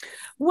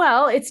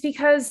 Well, it's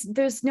because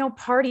there's no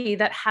party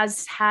that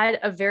has had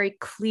a very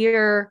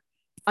clear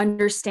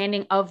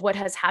understanding of what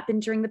has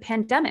happened during the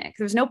pandemic.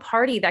 There's no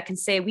party that can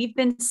say, we've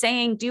been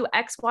saying do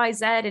X, Y,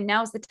 Z, and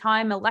now's the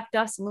time, elect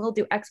us and we'll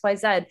do X, Y,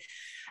 Z.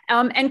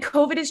 And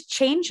COVID is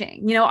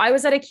changing. I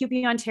was at a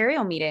QP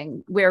Ontario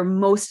meeting where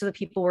most of the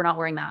people were not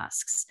wearing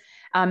masks.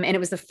 And it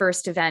was the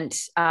first event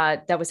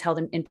that was held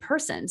in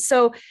person.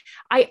 So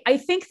I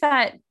think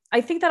that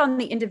on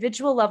the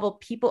individual level,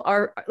 people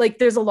are like,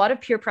 there's a lot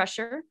of peer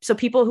pressure. So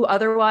people who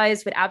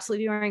otherwise would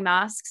absolutely be wearing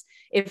masks,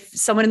 if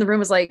someone in the room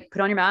was like,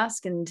 put on your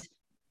mask, and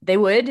they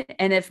would.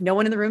 And if no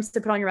one in the room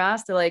said, put on your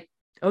mask, they're like,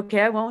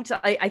 Okay, I won't.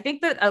 I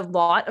think that a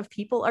lot of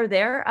people are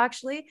there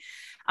actually.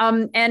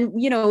 And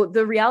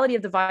the reality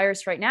of the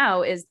virus right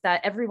now is that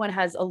everyone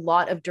has a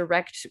lot of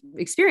direct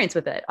experience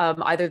with it.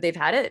 Either they've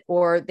had it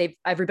or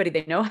everybody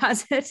they know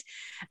has it.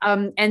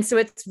 And so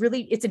it's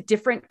a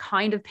different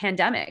kind of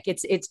pandemic.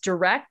 It's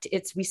direct.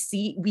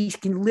 We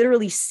can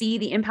literally see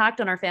the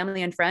impact on our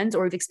family and friends,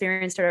 or we've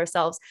experienced it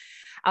ourselves.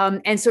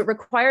 And so it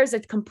requires a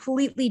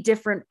completely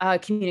different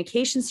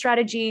communication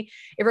strategy.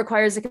 It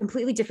requires a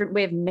completely different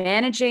way of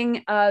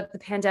managing the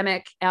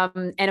pandemic.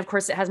 And of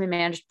course, it hasn't been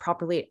managed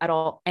properly at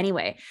all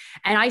anyway.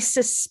 And I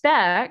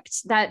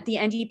suspect that the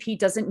NDP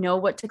doesn't know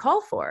what to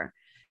call for.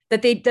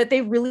 That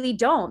they really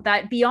don't.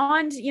 That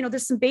beyond,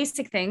 there's some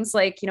basic things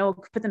like,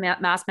 put the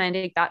mask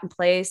mandate that in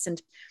place and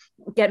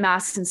get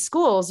masks in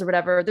schools or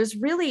whatever.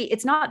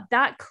 It's not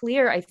that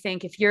clear, I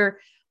think, if you're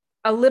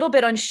a little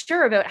bit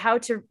unsure about how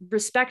to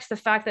respect the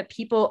fact that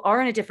people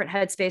are in a different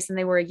headspace than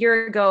they were a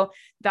year ago.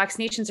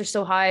 Vaccinations are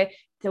so high.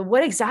 So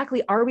what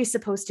exactly are we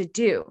supposed to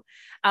do?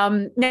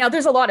 Now,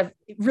 there's a lot of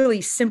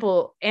really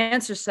simple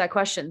answers to that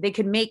question. They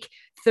could make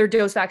third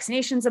dose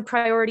vaccinations a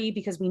priority,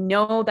 because we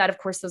know that, of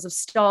course, those have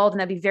stalled, and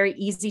that'd be very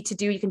easy to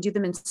do. You can do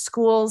them in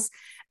schools,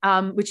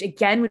 which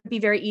again would be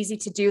very easy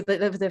to do,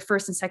 the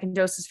first and second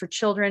doses for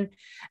children.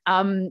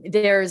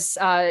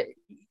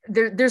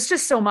 There's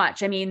just so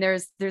much. I mean,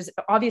 there's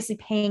obviously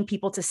paying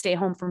people to stay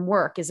home from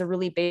work is a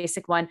really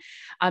basic one.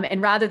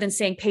 And rather than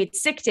saying paid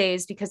sick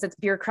days because it's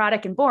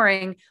bureaucratic and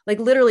boring, like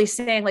literally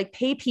saying like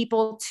pay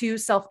people to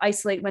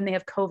self-isolate when they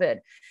have COVID.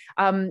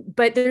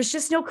 But there's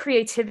just no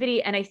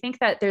creativity. And I think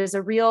that there's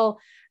a real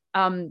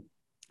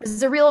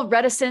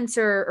reticence,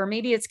 or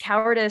maybe it's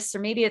cowardice, or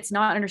maybe it's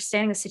not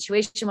understanding the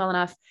situation well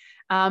enough.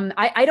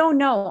 I don't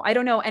know.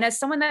 And as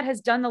someone that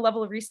has done the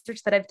level of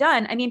research that I've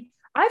done, I mean,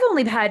 I've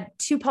only had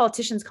 2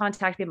 politicians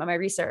contact me about my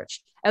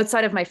research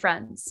outside of my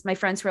friends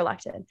who are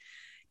elected.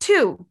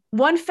 2,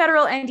 one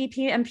federal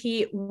NDP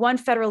MP, one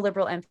federal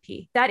Liberal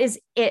MP. That is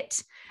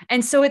it.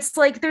 And so it's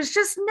like, there's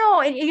just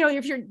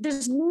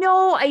there's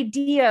no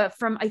idea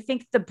from, I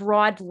think, the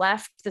broad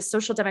left, the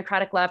social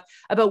democratic left,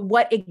 about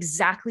what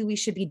exactly we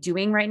should be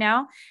doing right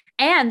now.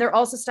 And they're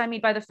also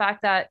stymied by the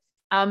fact that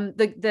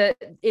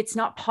it's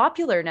not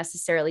popular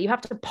necessarily. You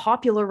have to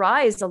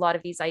popularize a lot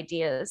of these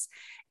ideas,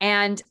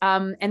 and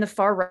the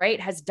far right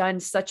has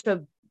done such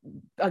a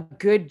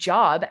good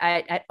job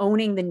at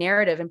owning the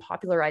narrative and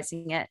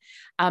popularizing it,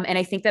 and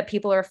I think that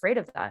people are afraid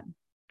of that.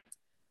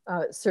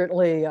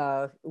 Certainly,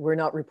 we're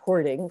not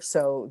reporting,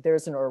 so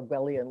there's an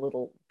Orwellian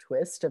little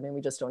twist. I mean,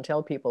 we just don't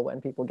tell people when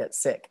people get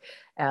sick.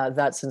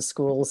 That's in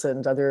schools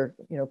and other,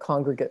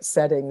 congregate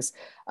settings.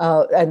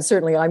 And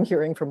certainly I'm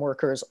hearing from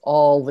workers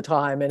all the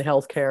time in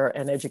healthcare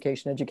and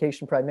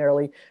education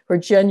primarily, who are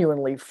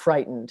genuinely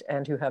frightened,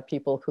 and who have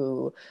people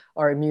who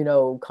are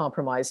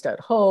immunocompromised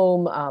at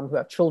home, who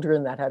have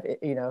children that have,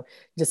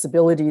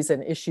 disabilities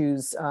and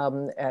issues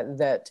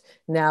that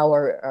now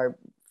are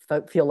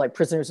feel like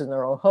prisoners in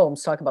their own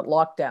homes, talk about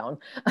lockdown,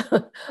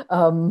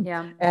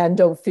 and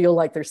don't feel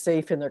like they're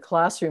safe in their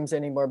classrooms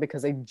anymore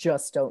because they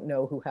just don't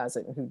know who has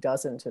it and who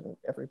doesn't, and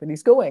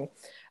everybody's going.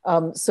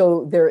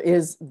 So there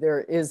is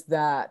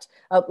that.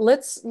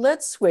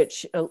 Let's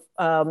switch,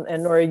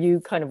 and Nora,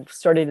 you kind of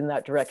started in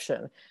that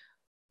direction.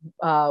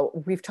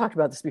 We've talked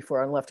about this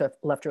before on Left or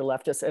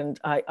Leftist, and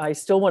I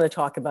still want to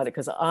talk about it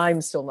because I'm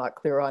still not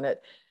clear on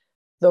it.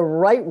 The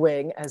right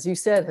wing, as you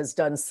said, has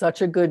done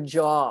such a good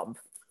job.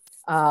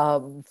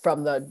 From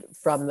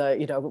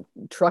the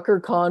trucker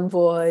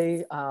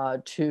convoy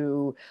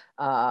to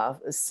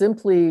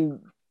simply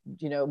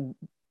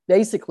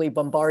basically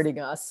bombarding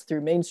us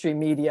through mainstream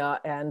media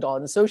and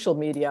on social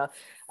media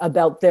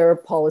about their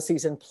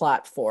policies and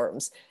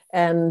platforms.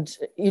 And,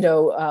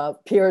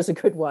 Pierre is a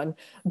good one,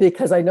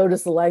 because I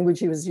noticed the language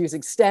he was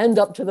using: stand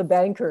up to the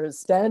bankers,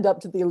 stand up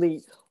to the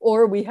elite.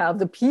 Or we have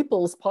the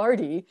People's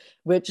Party,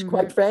 which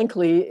quite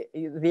frankly,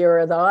 the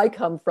era that I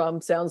come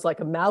from sounds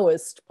like a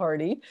Maoist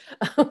party.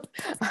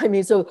 I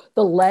mean, so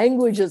the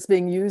language that's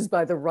being used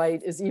by the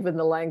right is even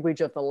the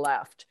language of the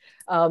left.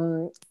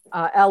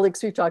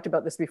 Alex, we've talked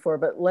about this before,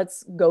 but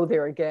let's go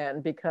there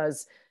again,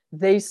 because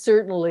they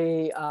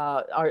certainly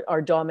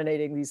are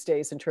dominating these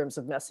days in terms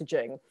of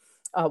messaging.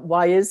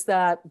 Why is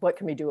that? What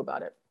can we do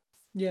about it?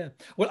 Yeah,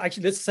 well,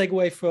 actually, let's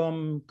segue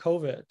from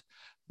COVID.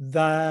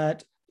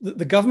 That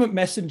the government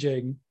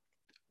messaging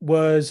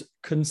was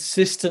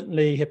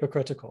consistently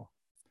hypocritical.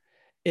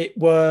 It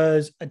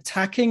was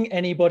attacking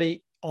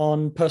anybody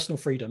on personal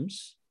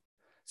freedoms.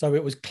 So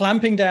it was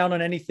clamping down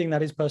on anything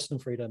that is personal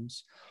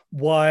freedoms,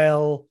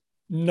 while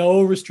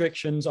no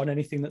restrictions on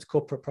anything that's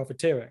corporate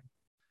profiteering.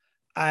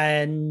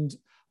 And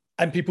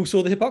people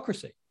saw the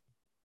hypocrisy,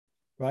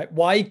 right?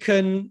 Why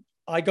can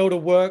I go to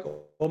work,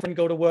 or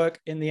go to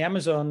work in the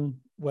Amazon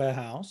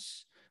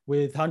warehouse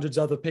with hundreds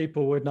of other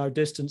people with no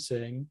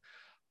distancing,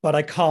 but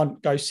I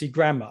can't go see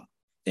grandma?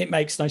 It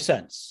makes no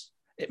sense.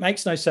 It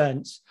makes no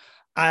sense.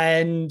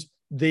 And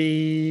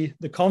the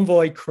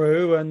convoy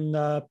crew and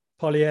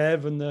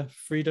Poilievre and the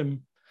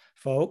freedom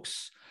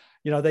folks,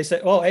 they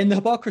say, oh, end the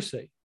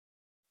hypocrisy.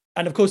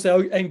 And of course,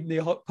 they're aimed the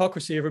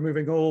hypocrisy of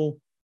removing all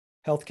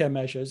healthcare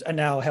measures. And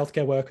now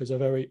healthcare workers are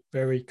very,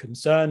 very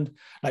concerned.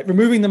 Like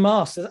removing the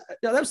mask,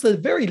 that's the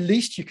very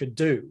least you could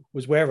do,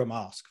 was wear a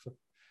mask,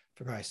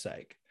 for Christ's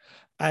sake.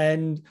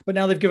 But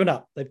now they've given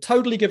up. They've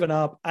totally given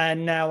up.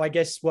 And now I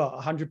guess,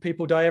 100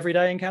 people die every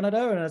day in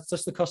Canada, and that's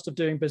just the cost of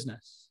doing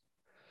business.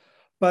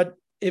 But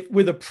if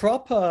with a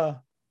proper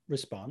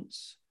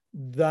response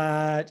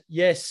that,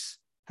 yes,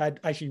 had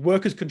actually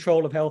workers'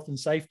 control of health and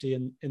safety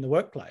in the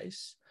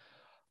workplace,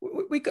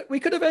 we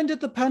could have ended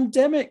the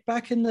pandemic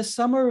back in the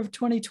summer of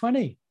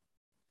 2020.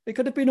 It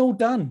could have been all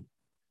done,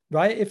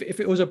 right?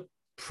 If it was a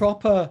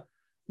proper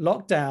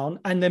lockdown,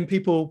 and then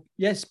people,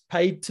 yes,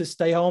 paid to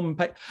stay home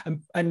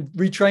and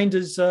retrained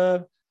as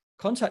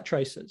contact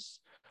tracers.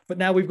 But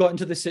now we've got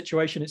into this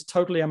situation, it's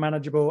totally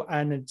unmanageable.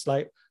 And it's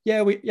like,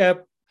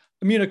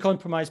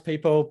 immunocompromised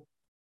people,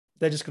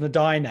 they're just going to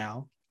die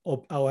now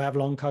or have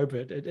long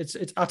COVID.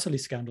 It's utterly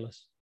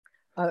scandalous.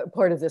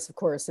 Part of this, of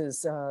course,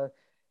 is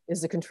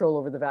the control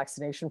over the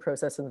vaccination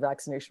process and the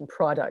vaccination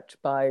product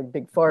by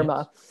Big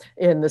Pharma, yes.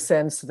 In the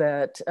sense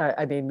that,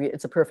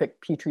 it's a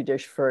perfect petri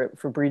dish for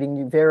breeding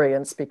new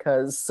variants,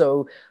 because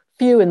so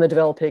few in the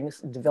developing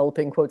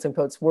quotes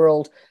unquotes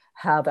world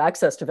have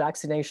access to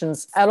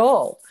vaccinations at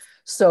all.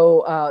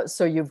 So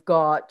you've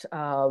got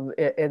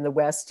in the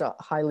West a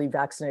highly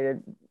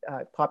vaccinated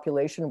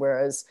population,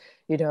 whereas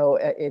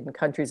in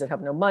countries that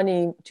have no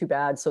money, too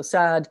bad, so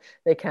sad,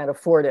 they can't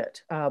afford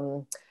it.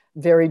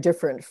 Very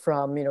different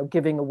from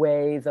giving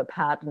away the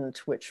patent,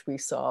 which we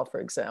saw, for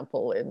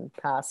example, in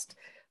past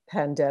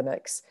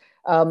pandemics.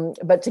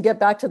 But to get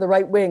back to the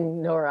right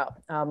wing, Nora,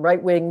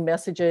 right wing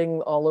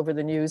messaging all over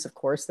the news. Of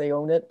course, they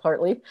own it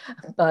partly,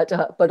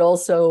 but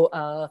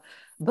also,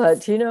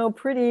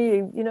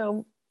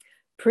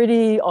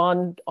 pretty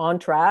on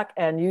track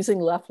and using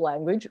left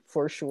language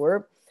for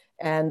sure,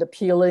 and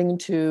appealing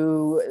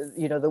to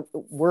the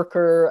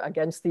worker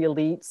against the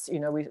elites.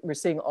 We're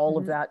seeing all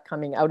of that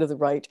coming out of the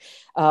right.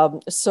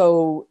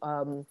 So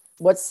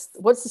what's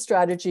the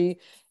strategy,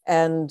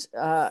 and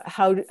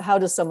how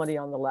does somebody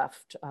on the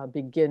left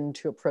begin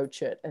to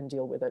approach it and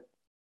deal with it?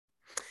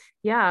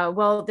 Yeah,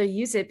 well, they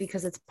use it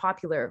because it's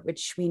popular,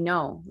 which we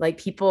know. Like,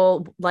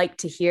 people like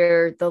to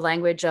hear the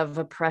language of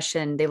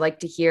oppression. They like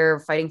to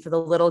hear fighting for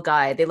the little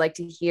guy. They like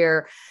to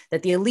hear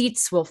that the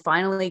elites will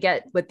finally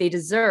get what they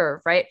deserve,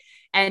 right?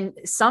 And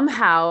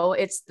somehow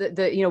it's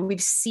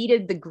we've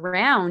ceded the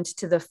ground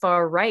to the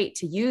far right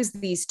to use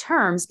these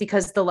terms,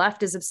 because the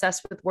left is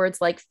obsessed with words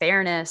like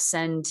fairness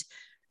and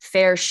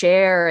fair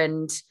share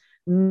and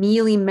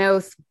mealy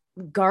mouth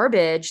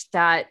garbage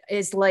that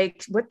is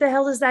like, what the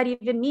hell does that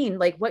even mean?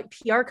 Like, what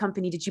PR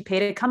company did you pay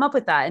to come up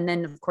with that? And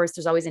then of course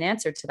there's always an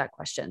answer to that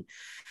question.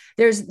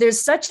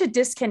 There's such a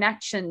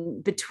disconnect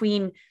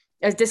between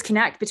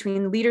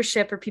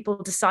leadership or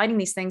people deciding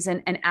these things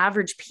and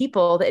average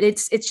people, that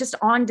it's just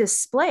on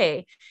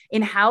display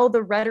in how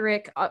the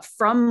rhetoric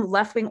from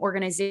left-wing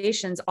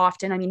organizations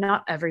often,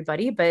 not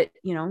everybody, but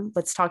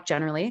let's talk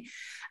generally,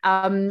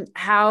 how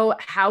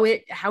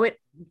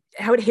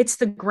it hits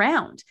the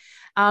ground.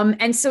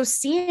 And so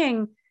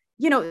seeing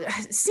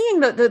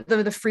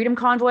the Freedom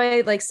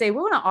Convoy, like, say,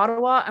 we're going to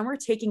Ottawa and we're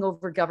taking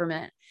over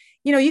government.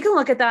 You can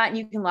look at that and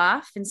you can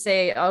laugh and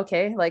say,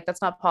 okay, like,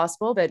 that's not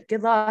possible, but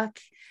good luck.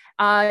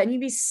 And you'd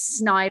be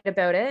snide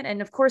about it.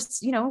 And of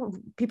course,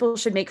 people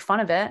should make fun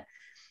of it.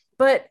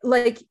 But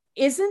like,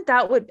 isn't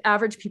that what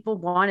average people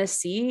want to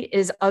see?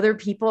 Is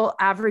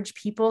average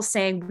people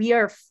saying, we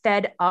are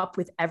fed up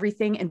with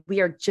everything and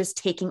we are just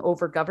taking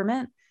over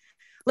government?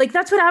 Like,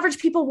 that's what average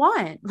people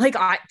want. Like,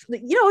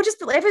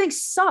 just everything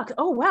sucks.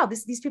 Oh, wow,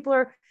 these people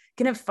are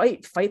going to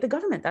fight the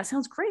government. That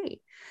sounds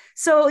great.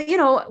 So,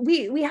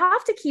 we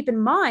have to keep in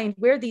mind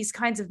where these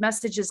kinds of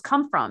messages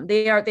come from.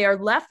 They are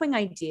left-wing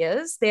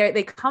ideas.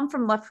 They come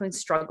from left-wing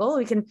struggle.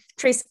 We can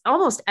trace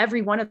almost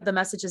every one of the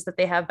messages that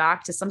they have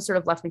back to some sort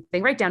of left-wing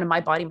thing, right down to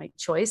my body, my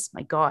choice,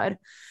 my God.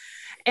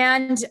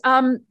 And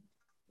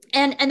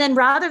then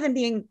rather than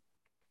being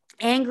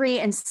angry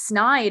and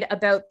snide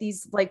about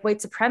these like white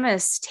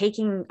supremacists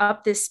taking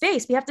up this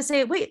space, we have to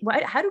say, wait,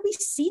 how do we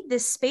cede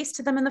this space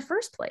to them in the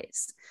first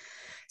place?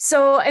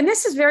 So, and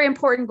this is very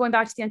important going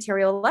back to the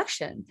Ontario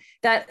election,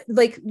 that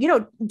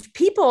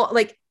people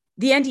like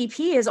the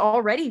NDP has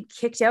already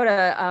kicked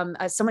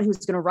out someone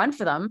who's going to run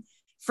for them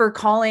for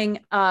calling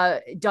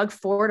Doug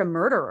Ford a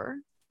murderer,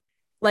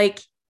 like,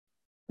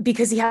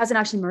 because he hasn't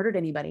actually murdered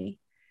anybody.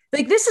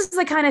 Like, this is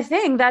the kind of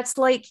thing that's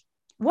like,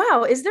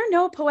 wow, is there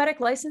no poetic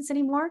license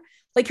anymore?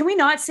 Like, can we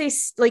not say,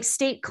 like,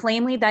 state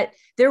claimly that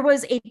there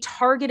was a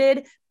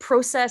targeted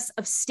process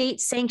of state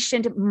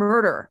sanctioned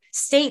murder,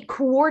 state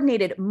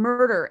coordinated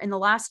murder in the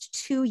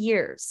last 2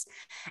 years,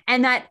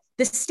 and that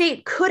the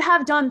state could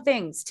have done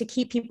things to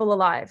keep people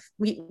alive?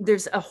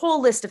 There's a whole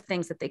list of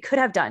things that they could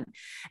have done.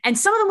 And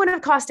some of them wouldn't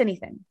have cost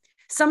anything.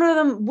 Some of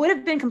them would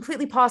have been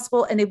completely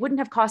possible and they wouldn't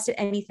have costed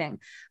anything.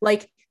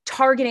 Like,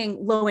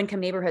 targeting low-income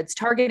neighborhoods,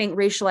 targeting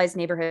racialized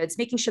neighborhoods,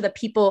 making sure that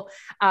people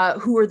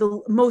who are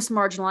the most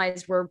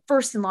marginalized were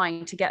first in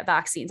line to get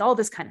vaccines, all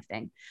this kind of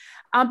thing.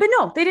 But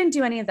no, they didn't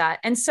do any of that.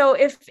 And so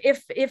if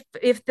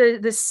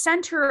the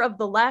center of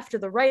the left or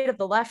the right of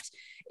the left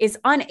is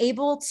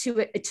unable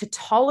to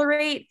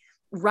tolerate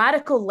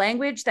radical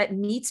language that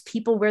meets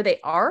people where they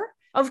are,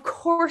 of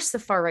course the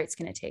far right's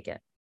going to take it.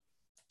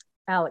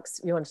 Alex,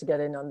 you wanted to get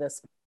in on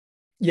this?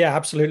 Yeah,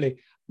 absolutely.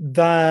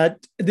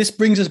 That this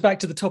brings us back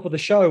to the top of the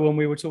show when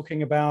we were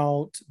talking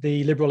about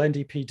the Liberal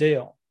NDP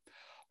deal.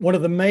 One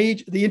of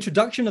the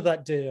introduction of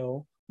that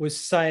deal was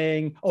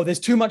saying, oh, there's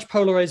too much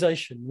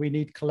polarization. We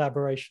need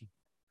collaboration.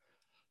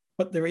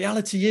 But the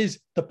reality is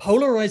the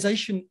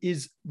polarization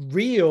is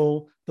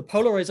real. The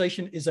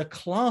polarization is a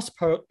class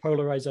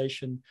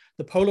polarization.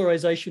 The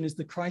polarization is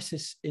the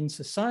crisis in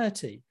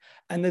society.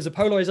 And there's a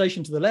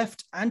polarization to the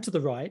left and to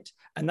the right.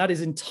 And that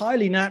is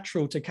entirely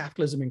natural to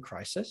capitalism in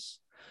crisis.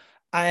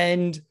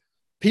 And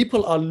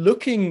people are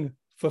looking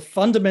for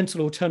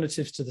fundamental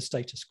alternatives to the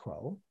status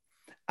quo.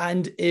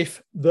 And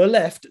if the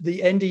left,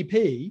 the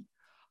NDP,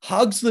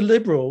 hugs the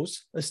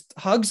liberals,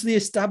 hugs the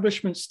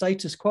establishment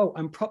status quo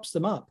and props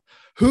them up,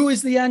 who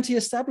is the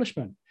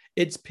anti-establishment?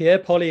 It's Pierre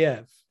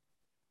Poilievre.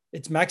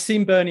 It's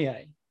Maxime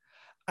Bernier.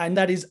 And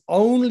that is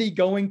only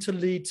going to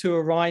lead to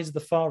a rise of the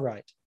far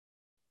right.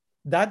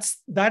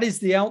 That is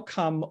the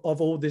outcome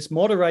of all this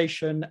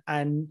moderation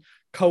and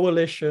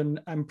coalition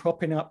and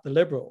propping up the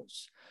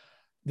liberals.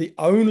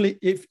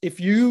 If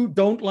you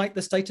don't like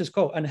the status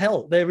quo, and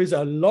hell, there is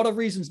a lot of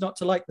reasons not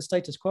to like the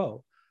status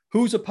quo.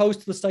 Who's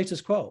opposed to the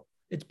status quo?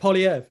 It's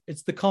Poilievre,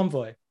 it's the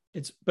Convoy,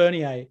 it's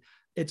Bernier,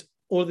 it's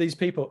all of these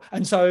people.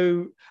 And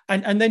so,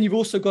 and then you've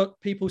also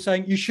got people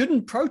saying you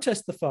shouldn't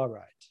protest the far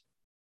right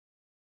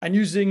and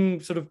using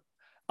sort of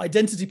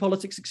identity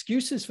politics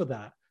excuses for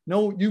that.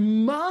 No, you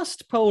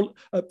must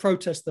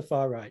protest the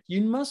far right.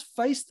 You must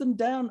face them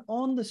down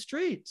on the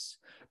streets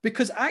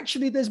because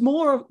actually there's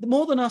more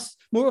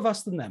of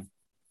us than them.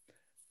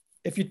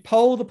 If you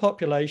poll the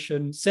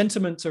population,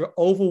 sentiments are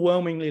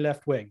overwhelmingly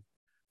left-wing.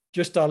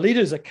 Just our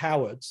leaders are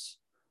cowards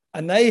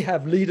and they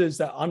have leaders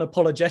that are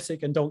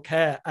unapologetic and don't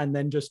care and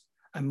then just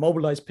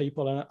mobilize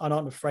people and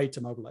aren't afraid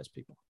to mobilize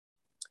people.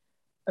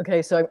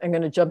 Okay, so I'm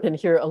going to jump in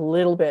here a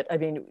little bit. I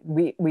mean,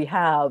 we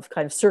have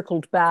kind of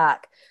circled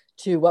back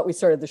to what we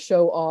started the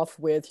show off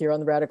with here on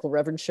the Radical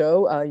Reverend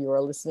Show. You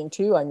are listening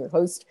to, I'm your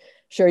host,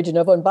 Sherry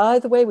DeNovo. And by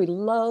the way, we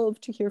love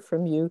to hear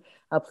from you.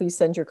 Please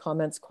send your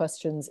comments,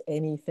 questions,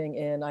 anything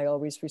in. I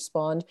always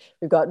respond.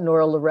 We've got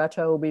Nora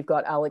Loretto, we've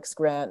got Alex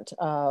Grant,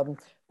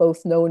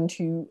 both known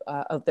to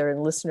out there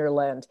in listener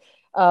land.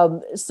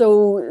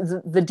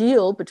 So the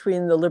deal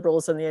between the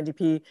Liberals and the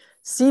NDP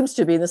seems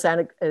to be, and this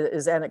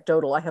is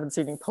anecdotal, I haven't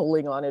seen any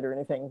polling on it or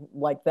anything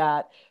like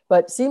that,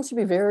 but seems to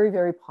be very,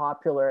 very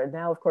popular. And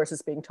now, of course,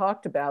 it's being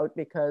talked about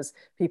because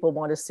people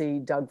want to see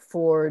Doug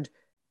Ford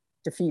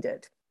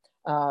defeated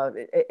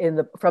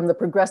from the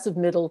progressive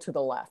middle to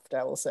the left,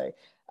 I will say.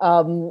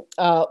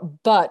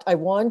 But I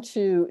want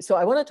to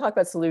talk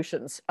about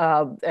solutions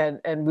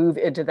and move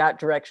into that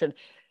direction.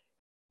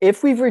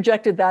 If we've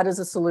rejected that as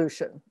a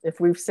solution, if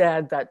we've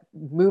said that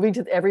moving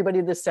to everybody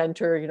to the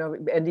center,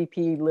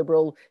 NDP,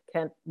 Liberal,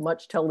 can't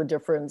much tell the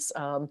difference,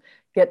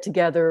 get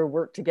together,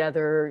 work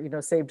together,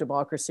 save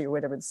democracy or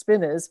whatever the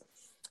spin is,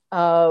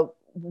 how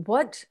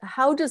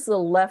does the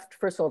left,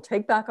 first of all,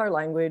 take back our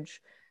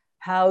language?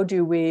 How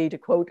do we, to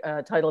quote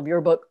a title of your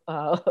book,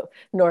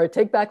 Nora,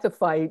 take back the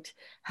fight?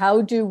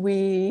 How do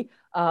we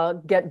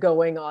get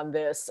going on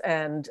this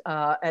and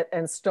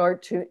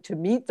start to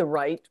meet the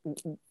right,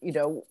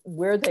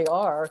 where they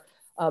are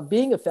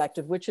being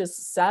effective, which is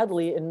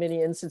sadly in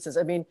many instances.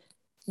 I mean,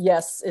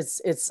 yes,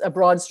 it's a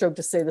broad stroke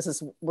to say this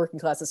is working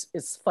class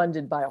is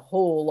funded by a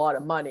whole lot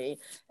of money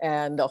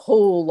and a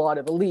whole lot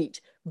of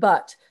elite,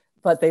 but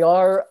they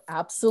are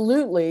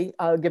absolutely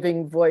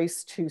giving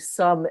voice to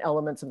some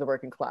elements of the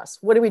working class.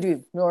 What do we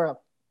do, Nora?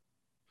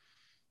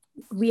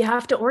 We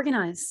have to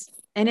organize.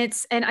 And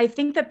I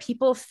think that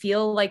people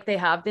feel like they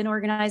have been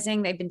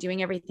organizing. They've been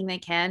doing everything they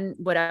can,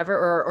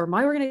 whatever, or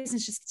my organization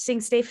is just staying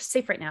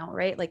safe right now,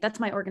 right? Like that's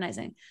my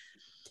organizing.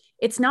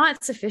 It's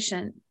not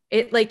sufficient.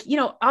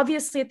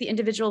 Obviously at the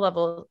individual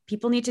level,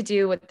 people need to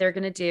do what they're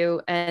going to do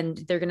and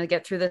they're going to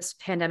get through this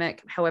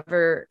pandemic,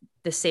 however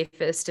the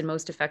safest and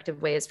most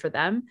effective way is for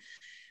them.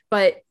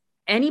 But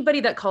anybody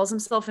that calls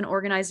himself an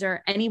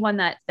organizer, anyone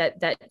that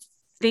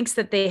thinks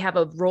that they have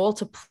a role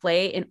to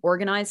play in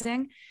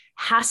organizing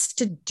has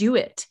to do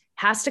it,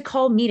 has to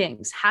call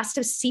meetings, has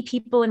to see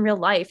people in real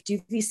life, do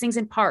these things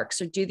in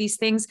parks or do these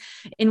things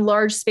in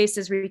large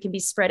spaces where you can be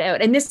spread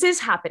out. And this is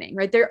happening,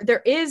 right?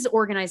 There is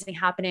organizing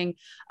happening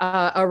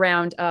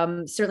around.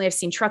 Certainly I've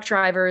seen truck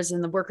drivers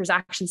in the Workers'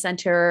 Action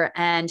Center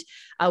and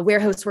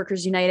Warehouse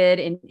Workers United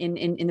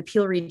in the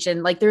Peel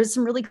region. Like there's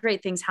some really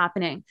great things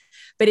happening,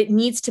 but it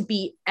needs to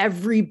be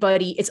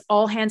everybody. It's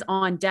all hands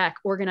on deck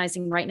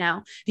organizing right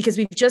now, because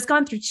we've just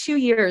gone through 2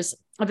 years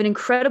of an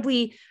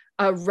incredibly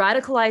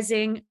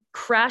radicalizing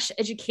crash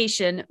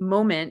education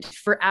moment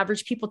for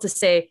average people to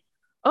say,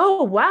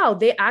 oh, wow,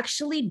 they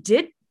actually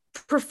did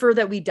prefer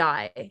that we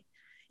die.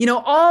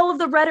 all of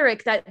the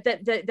rhetoric that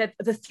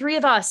the three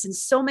of us and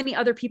so many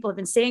other people have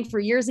been saying for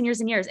years and years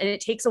and years. And it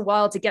takes a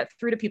while to get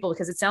through to people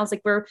because it sounds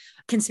like we're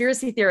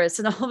conspiracy theorists.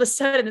 And all of a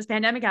sudden this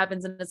pandemic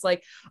happens and it's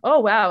like, oh,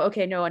 wow.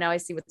 Okay. No, now I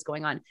see what's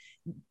going on.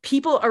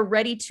 People are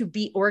ready to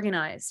be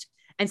organized.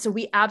 And so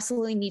we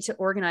absolutely need to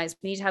organize.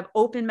 We need to have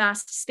open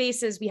mass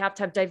spaces. We have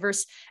to have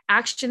diverse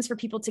actions for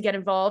people to get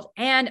involved.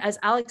 And as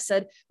Alex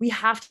said, we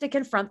have to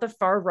confront the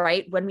far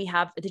right when we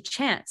have the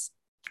chance.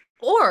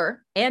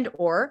 Or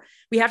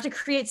we have to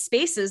create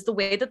spaces the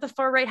way that the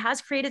far right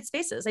has created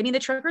spaces. I mean, the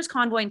truckers'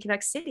 convoy in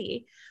Quebec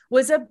City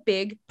was a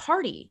big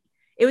party.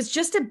 It was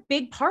just a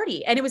big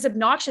party and it was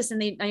obnoxious.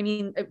 And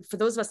for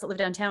those of us that live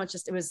downtown,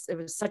 it was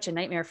such a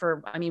nightmare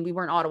we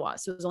weren't Ottawa,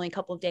 so it was only a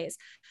couple of days,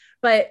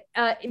 but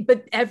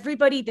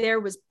everybody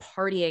there was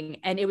partying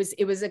and it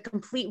was a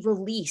complete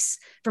release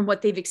from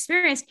what they've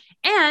experienced.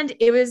 And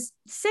it was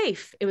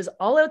safe. It was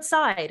all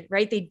outside,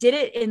 right? They did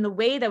it in the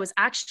way that was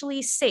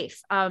actually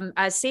safe,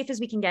 as safe as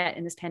we can get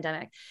in this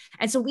pandemic.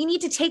 And so we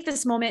need to take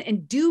this moment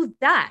and do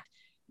that.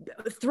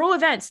 Throw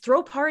events,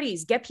 throw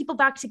parties, get people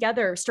back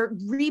together, start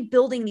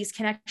rebuilding these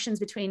connections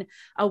between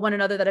one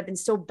another that have been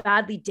so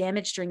badly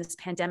damaged during this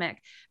pandemic,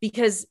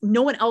 because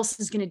no one else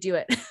is going to do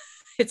it.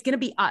 It's going to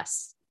be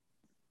us.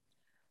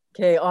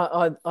 Okay,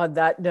 on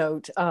that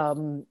note,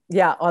 on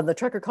the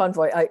trucker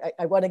convoy,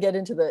 I want to get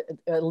into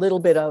a little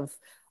bit of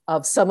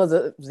some of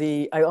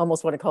the I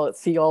almost want to call it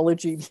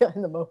theology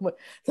behind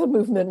the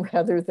movement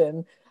rather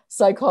than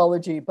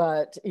psychology,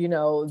 but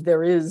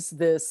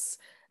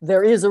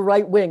there is a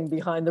right wing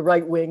behind the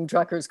right wing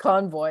truckers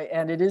convoy,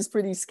 and it is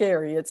pretty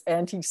scary. It's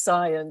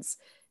anti-science.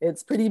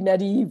 It's pretty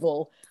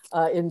medieval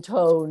in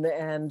tone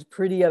and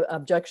pretty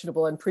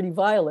objectionable and pretty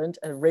violent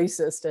and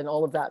racist and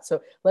all of that.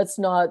 So let's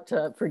not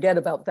forget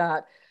about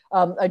that.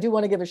 I do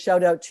want to give a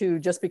shout out to,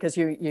 just because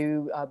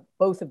you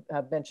both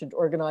have mentioned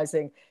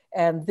organizing,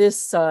 and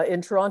this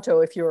in Toronto,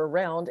 if you're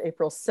around,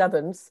 April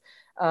 7th,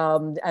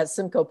 at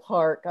Simcoe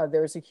Park,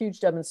 there's a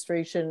huge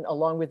demonstration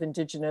along with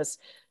Indigenous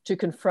to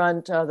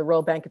confront the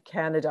Royal Bank of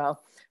Canada,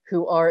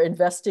 who are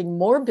investing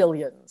more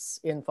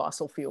billions in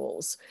fossil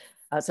fuels.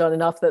 It's not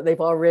enough that they've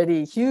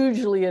already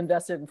hugely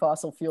invested in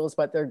fossil fuels,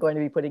 but they're going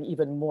to be putting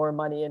even more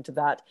money into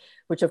that,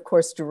 which of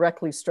course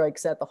directly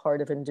strikes at the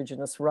heart of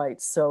Indigenous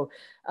rights. So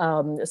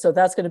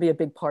that's going to be a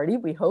big party,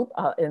 we hope,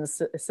 in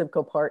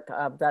Simcoe Park.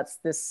 That's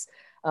this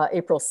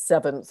April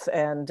 7th.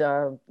 And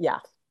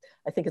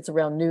I think it's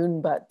around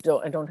noon, but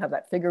I don't have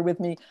that figure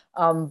with me.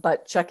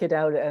 But check it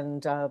out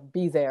and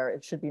be there.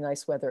 It should be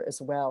nice weather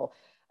as well.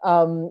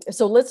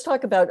 So let's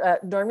talk about,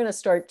 no, I'm going to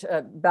start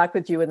back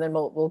with you, and then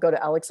we'll go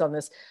to Alex on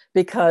this,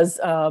 because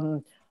I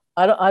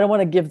don't want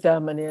to give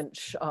them an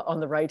inch on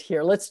the right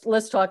here.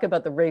 Let's talk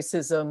about the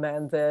racism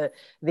and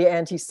the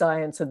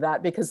anti-science and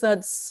that, because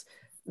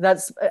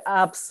that's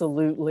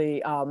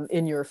absolutely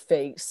in your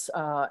face,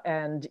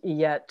 and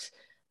yet.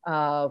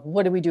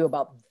 What do we do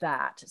about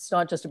that? It's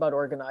not just about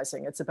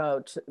organizing. It's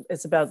about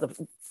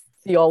the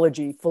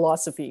theology,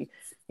 philosophy,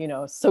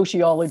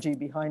 sociology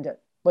behind it.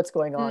 What's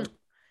going on?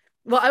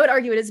 Well, I would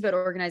argue it is about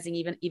organizing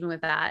even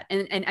with that.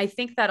 And I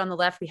think that on the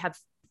left, we have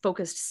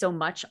focused so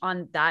much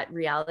on that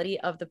reality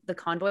of the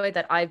convoy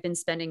that I've been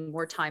spending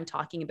more time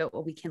talking about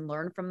what we can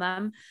learn from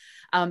them.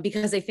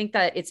 Because I think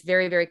that it's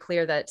very, very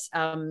clear that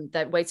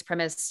that white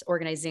supremacist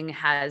organizing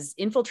has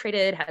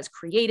infiltrated, has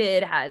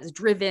created, has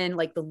driven,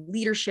 like the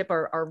leadership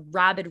are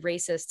rabid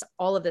racists.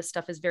 All of this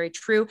stuff is very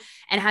true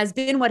and has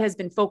been what has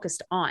been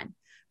focused on.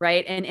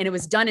 Right. And it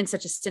was done in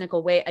such a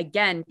cynical way,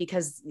 again,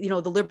 because,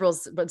 the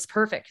liberals, it's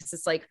perfect.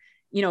 It's like,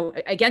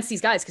 against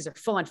these guys, because they're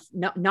full on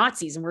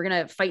Nazis and we're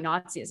going to fight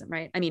Nazism.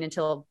 Right. I mean,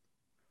 until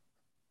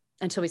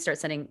we start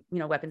sending,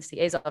 weapons to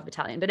the Azov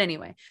battalion. But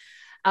anyway,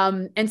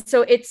 and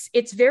so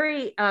it's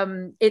very,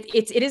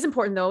 it is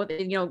important though,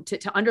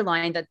 to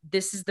underline that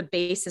this is the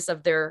basis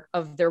of their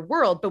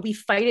world, but we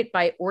fight it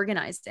by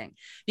organizing,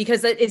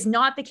 because that is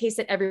not the case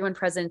that everyone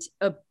present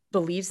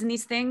believes in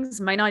these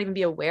things, might not even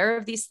be aware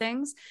of these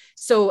things.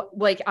 So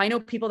like, I know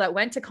people that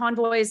went to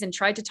convoys and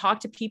tried to talk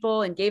to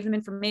people and gave them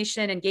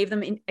information and gave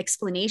them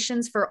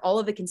explanations for all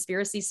of the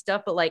conspiracy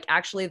stuff. But like,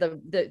 actually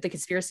the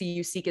conspiracy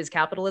you seek is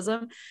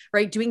capitalism,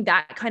 right? Doing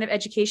that kind of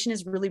education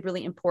is really,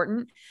 really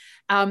important.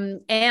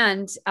 And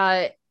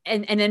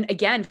then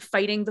again,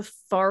 fighting the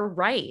far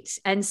right.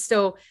 And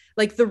so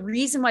like the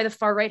reason why the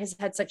far right has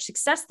had such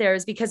success there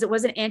is because it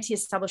was an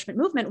anti-establishment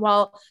movement,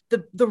 while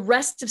the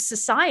rest of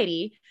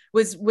society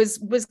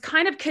was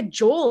kind of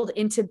cajoled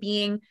into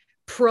being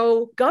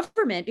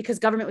pro-government because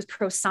government was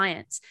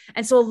pro-science.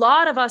 And so a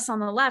lot of us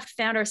on the left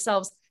found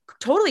ourselves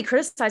totally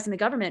criticizing the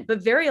government,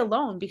 but very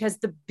alone, because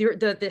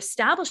the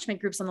establishment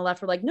groups on the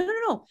left were like,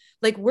 no,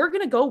 like we're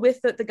going to go with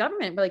the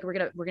government. We're like, we're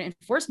going to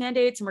enforce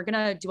mandates and we're going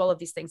to do all of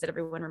these things that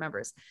everyone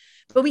remembers.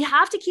 But we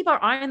have to keep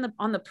our eye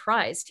on the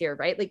prize here,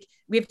 right? Like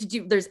we have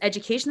to there's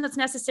education that's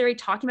necessary,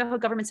 talking about how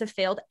governments have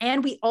failed.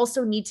 And we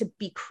also need to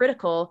be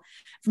critical,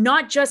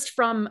 not just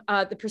from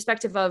the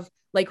perspective of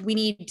like, we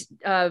need,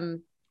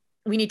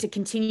 we need to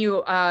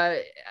continue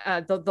the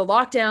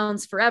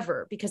lockdowns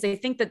forever, because I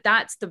think that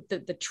that's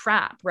the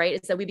trap, right?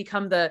 Is that we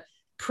become the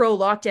pro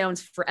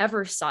lockdowns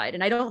forever side.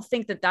 And I don't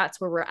think that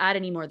that's where we're at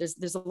anymore.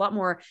 There's a lot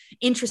more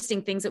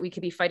interesting things that we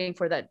could be fighting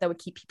for that would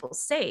keep people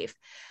safe.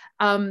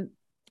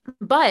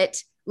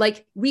 But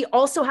like, we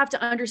also have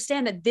to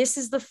understand that this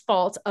is the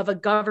fault of a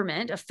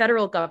government, a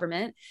federal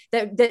government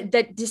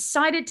that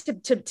decided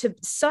to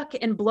suck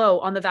and blow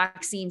on the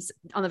vaccines,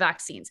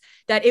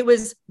 that it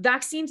was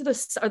vaccines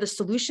are the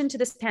solution to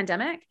this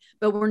pandemic,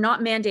 but we're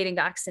not mandating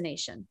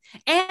vaccination.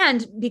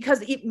 And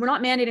because we're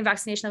not mandating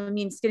vaccination, that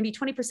means it's going to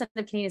be 20%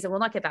 of Canadians that will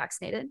not get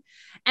vaccinated.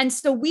 And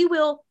so we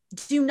will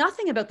do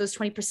nothing about those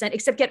 20%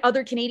 except get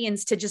other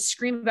Canadians to just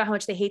scream about how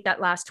much they hate that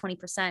last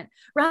 20%,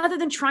 rather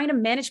than trying to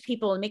manage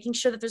people and making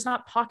sure that there's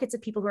not pockets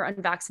of people who are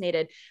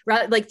unvaccinated.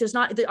 Like, there's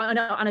not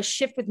on a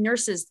shift with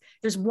nurses,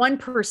 there's one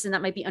person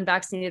that might be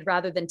unvaccinated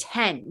rather than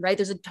 10, right?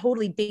 There's a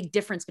totally big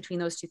difference between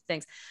those two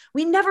things.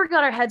 We never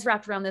got our heads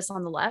wrapped around this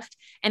on the left.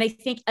 And I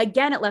think,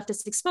 again, it left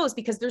us exposed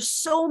because there's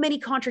so many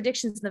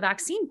contradictions in the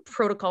vaccine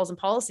protocols and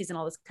policies and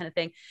all this kind of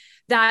thing,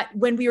 that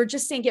when we were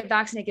just saying get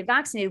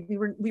vaccinated,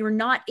 we were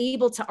not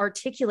able to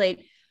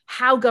articulate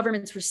how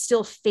governments were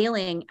still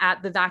failing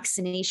at the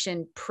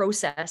vaccination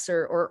process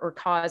or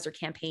cause or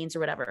campaigns or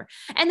whatever.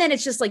 And then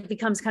it's just like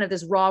becomes kind of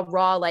this raw,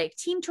 like,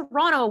 Team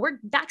Toronto, we're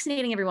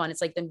vaccinating everyone.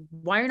 It's like, then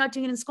why are you not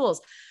doing it in schools?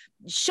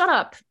 Shut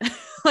up.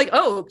 Like,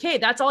 oh, okay,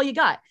 that's all you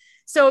got.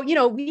 So,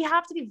 we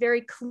have to be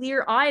very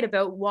clear-eyed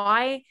about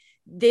why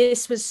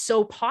this was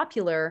so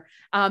popular,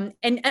 and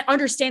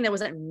understand that it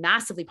wasn't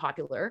massively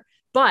popular,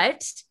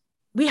 but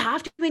we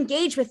have to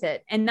engage with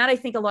it. And that, I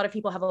think, a lot of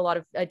people have a lot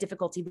of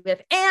difficulty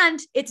with. And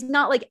it's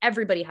not like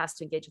everybody has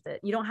to engage with it.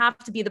 You don't have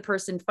to be the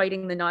person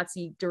fighting the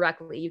Nazi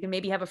directly. You can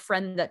maybe have a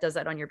friend that does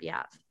that on your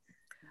behalf.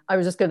 I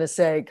was just going to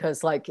say,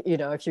 because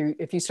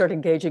if you start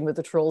engaging with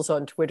the trolls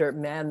on Twitter,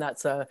 man,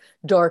 that's a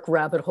dark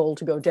rabbit hole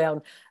to go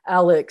down.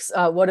 Alex,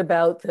 what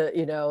about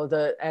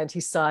the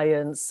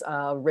anti-science,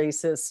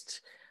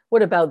 racist?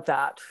 What about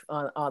that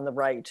on the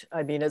right?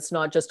 I mean, it's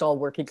not just all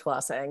working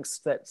class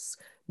angst that's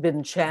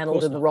been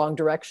channeled in the wrong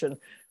direction.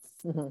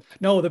 Mm-hmm.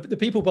 No, the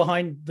people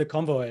behind the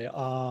convoy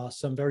are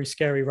some very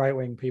scary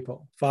right-wing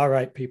people,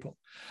 far-right people.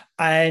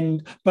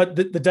 But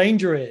the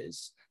danger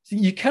is,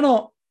 you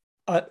cannot,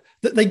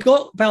 they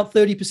got about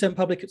 30%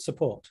 public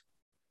support.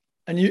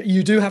 And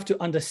you do have to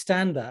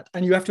understand that.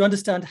 And you have to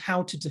understand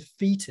how to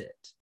defeat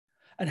it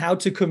and how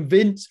to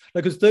convince,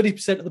 because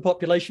 30% of the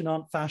population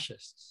aren't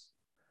fascists.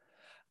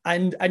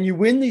 And you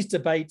win these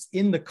debates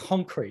in the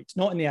concrete,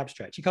 not in the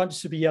abstract. You can't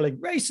just be yelling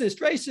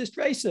racist, racist,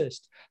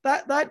 racist.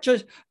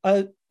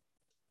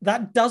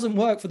 That doesn't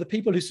work for the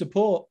people who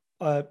support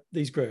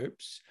these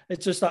groups.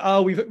 It's just like,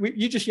 oh,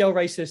 you just yell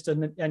racist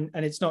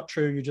and it's not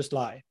true. You just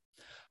lie,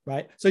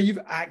 right? So you've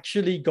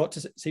actually got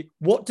to see,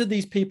 what do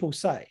these people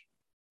say?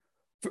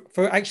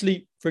 For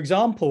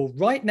example,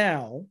 right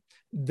now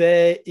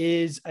there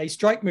is a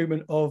strike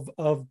movement of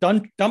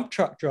dump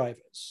truck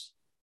drivers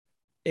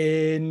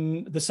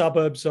in the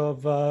suburbs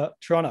of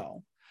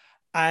Toronto,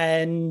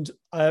 and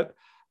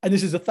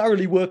this is a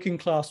thoroughly working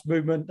class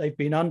movement. They've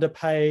been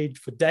underpaid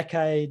for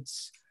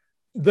decades.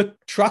 The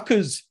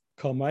truckers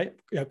convoy,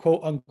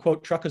 quote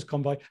unquote truckers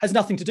convoy, has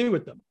nothing to do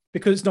with them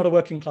because it's not a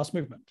working class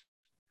movement,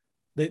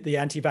 the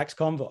anti-vax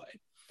convoy.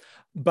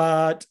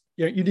 But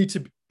you need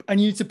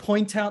to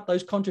point out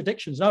those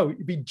contradictions. No,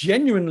 you'd be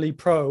genuinely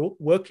pro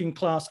working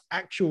class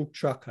actual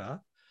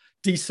trucker,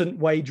 decent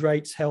wage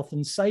rates, health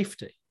and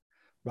safety.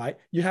 Right?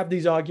 You have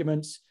these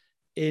arguments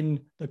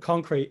in the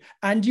concrete,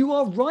 and you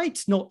are right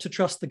not to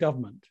trust the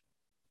government,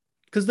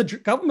 because the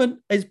government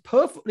is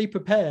perfectly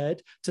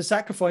prepared to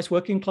sacrifice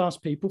working class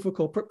people for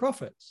corporate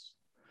profits.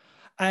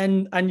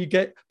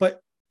 But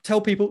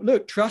tell people,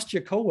 look, trust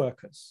your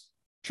co-workers,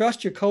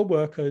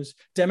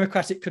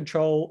 democratic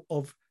control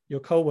of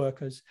your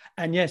co-workers.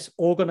 And yes,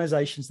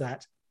 organizations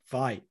that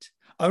fight.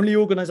 Only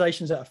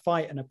organizations that are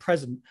fight and are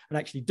present and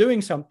actually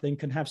doing something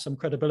can have some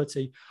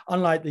credibility,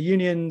 unlike the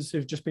unions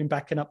who've just been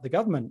backing up the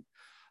government.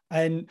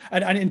 And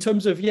in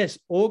terms of, yes,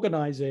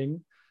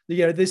 organizing,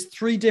 there's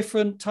three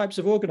different types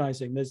of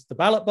organizing. There's the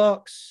ballot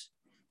box,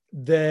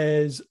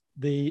 there's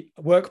the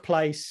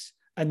workplace,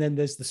 and then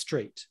there's the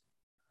street.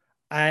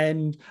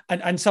 And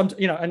some,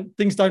 and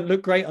things don't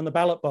look great on the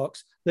ballot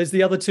box. There's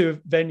the other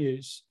two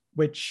venues,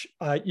 which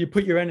you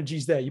put your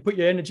energies there. You put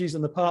your energies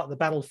on the part of the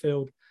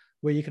battlefield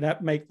where you can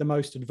make the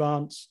most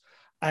advance.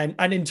 And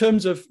in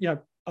terms of,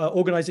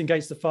 organizing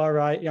against the far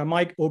right,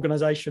 my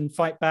organization,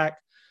 Fight Back,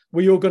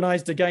 we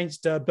organized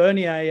against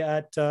Bernier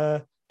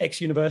at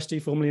X-University,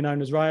 formerly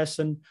known as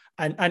Ryerson,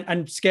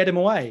 and scared him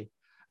away.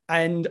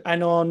 And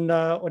on,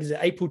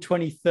 April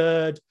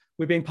 23rd,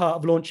 we're being part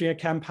of launching a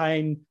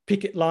campaign,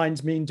 Picket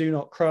Lines Mean Do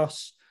Not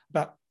Cross,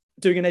 about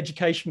doing an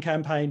education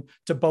campaign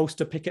to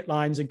bolster picket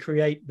lines and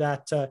create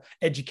that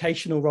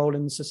educational role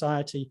in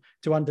society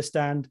to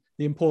understand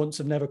the importance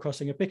of never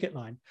crossing a picket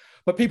line.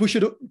 But people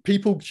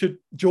should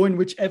join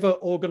whichever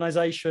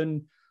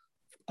organization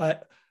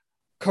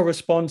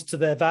corresponds to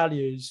their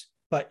values,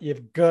 but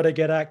you've got to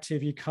get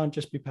active. You can't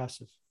just be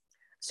passive.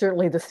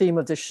 certainly the theme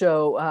of the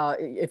show.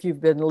 If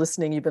you've been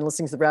listening to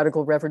the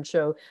Radical Reverend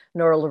Show,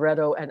 Nora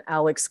Loreto and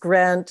Alex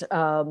Grant.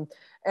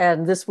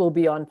 And this will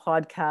be on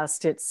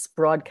podcast. It's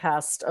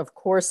broadcast, of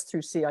course,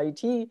 through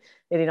CIET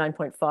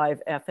 89.5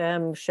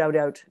 FM. Shout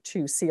out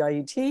to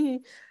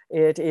CIET.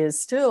 It is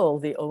still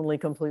the only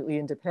completely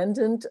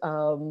independent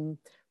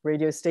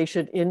radio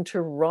station in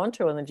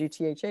Toronto on the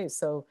GTHA.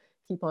 So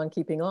keep on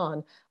keeping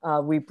on.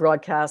 We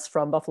broadcast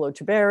from Buffalo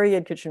to Barrie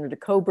and Kitchener to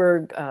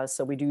Cobourg.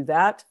 So we do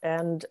that.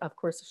 And of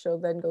course, the show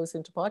then goes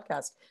into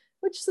podcast,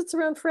 which sits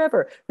around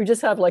forever. We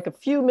just have like a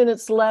few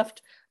minutes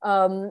left.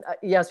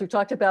 Yes, we've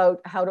talked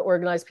about how to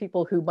organize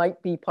people who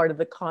might be part of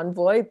the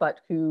convoy, but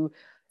who,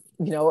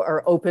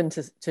 are open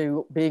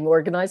to being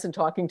organized and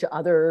talking to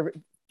other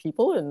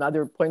people and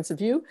other points of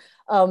view.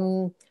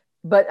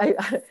 But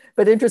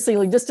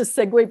interestingly, just to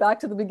segue back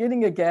to the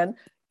beginning again,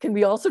 can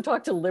we also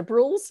talk to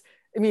liberals?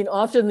 I mean,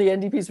 often the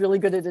NDP is really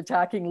good at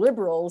attacking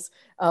liberals,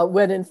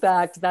 when in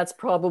fact, that's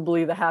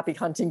probably the happy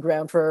hunting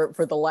ground for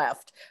the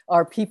left,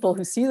 are people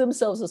who see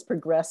themselves as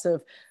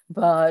progressive,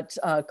 but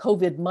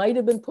COVID might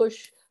have been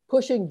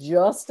pushing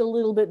just a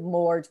little bit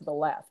more to the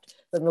left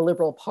than the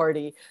Liberal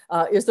Party.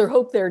 Is there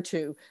hope there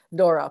too?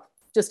 Nora,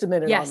 just a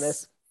minute on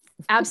this.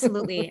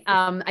 Absolutely.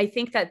 I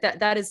think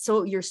that is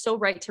you're so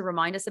right to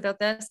remind us about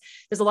this.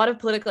 There's a lot of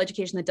political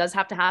education that does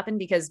have to happen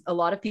because a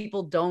lot of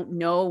people don't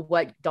know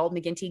what Dalton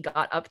McGuinty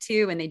got up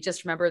to. And they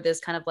just remember this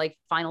kind of like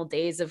final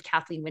days of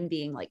Kathleen Wynne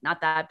being like,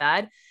 not that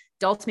bad.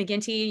 Dalton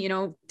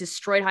McGuinty,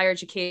 destroyed higher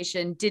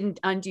education,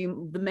 didn't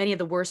undo many of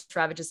the worst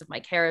ravages of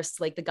Mike Harris.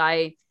 Like the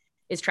guy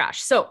is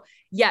trash. So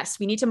yes,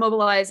 we need to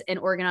mobilize and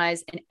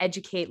organize and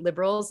educate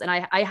liberals. And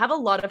I have a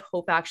lot of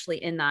hope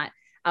actually in that.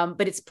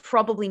 But it's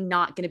probably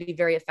not going to be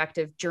very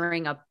effective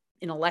during an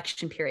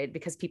election period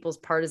because people's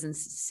partisan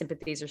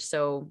sympathies are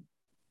so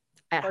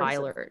at high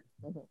alert.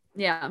 Mm-hmm.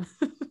 Yeah.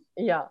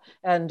 Yeah.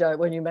 And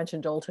when you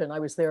mentioned Dalton, I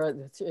was there at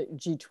the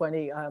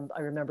G20. I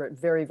remember it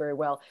very, very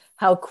well,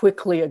 how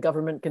quickly a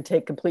government can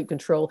take complete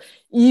control.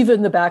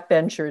 Even the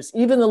backbenchers,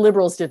 even the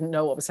liberals didn't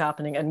know what was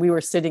happening. And we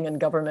were sitting in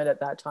government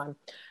at that time.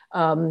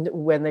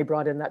 When they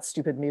brought in that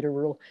stupid meter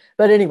rule.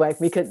 But anyway,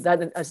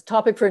 that as a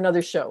topic for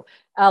another show.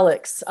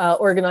 Alex,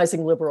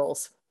 organizing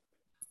liberals.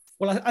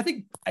 Well, I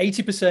think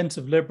 80%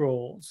 of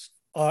liberals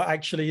are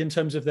actually, in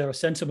terms of their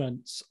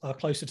sentiments, are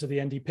closer to the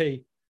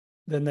NDP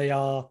than they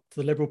are to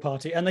the Liberal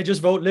Party. And they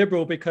just vote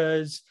Liberal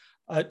because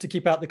to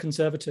keep out the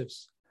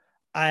Conservatives.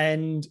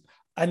 And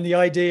the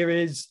idea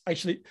is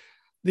actually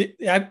the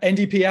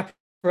NDP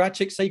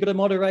apparatchiks say you've got to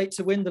moderate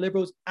to win. The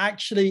Liberals,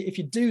 actually, if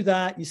you do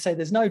that, you say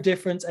there's no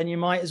difference and you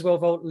might as well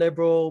vote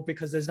Liberal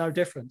because there's no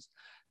difference.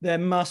 There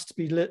must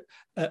be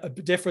a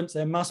difference.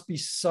 There must be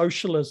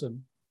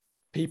socialism.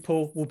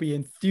 People will be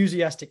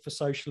enthusiastic for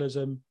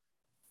socialism.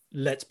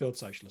 Let's build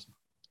socialism.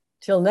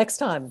 Till next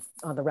time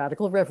on the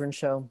Radical Reverend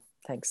Show.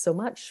 Thanks so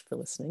much for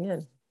listening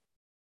in.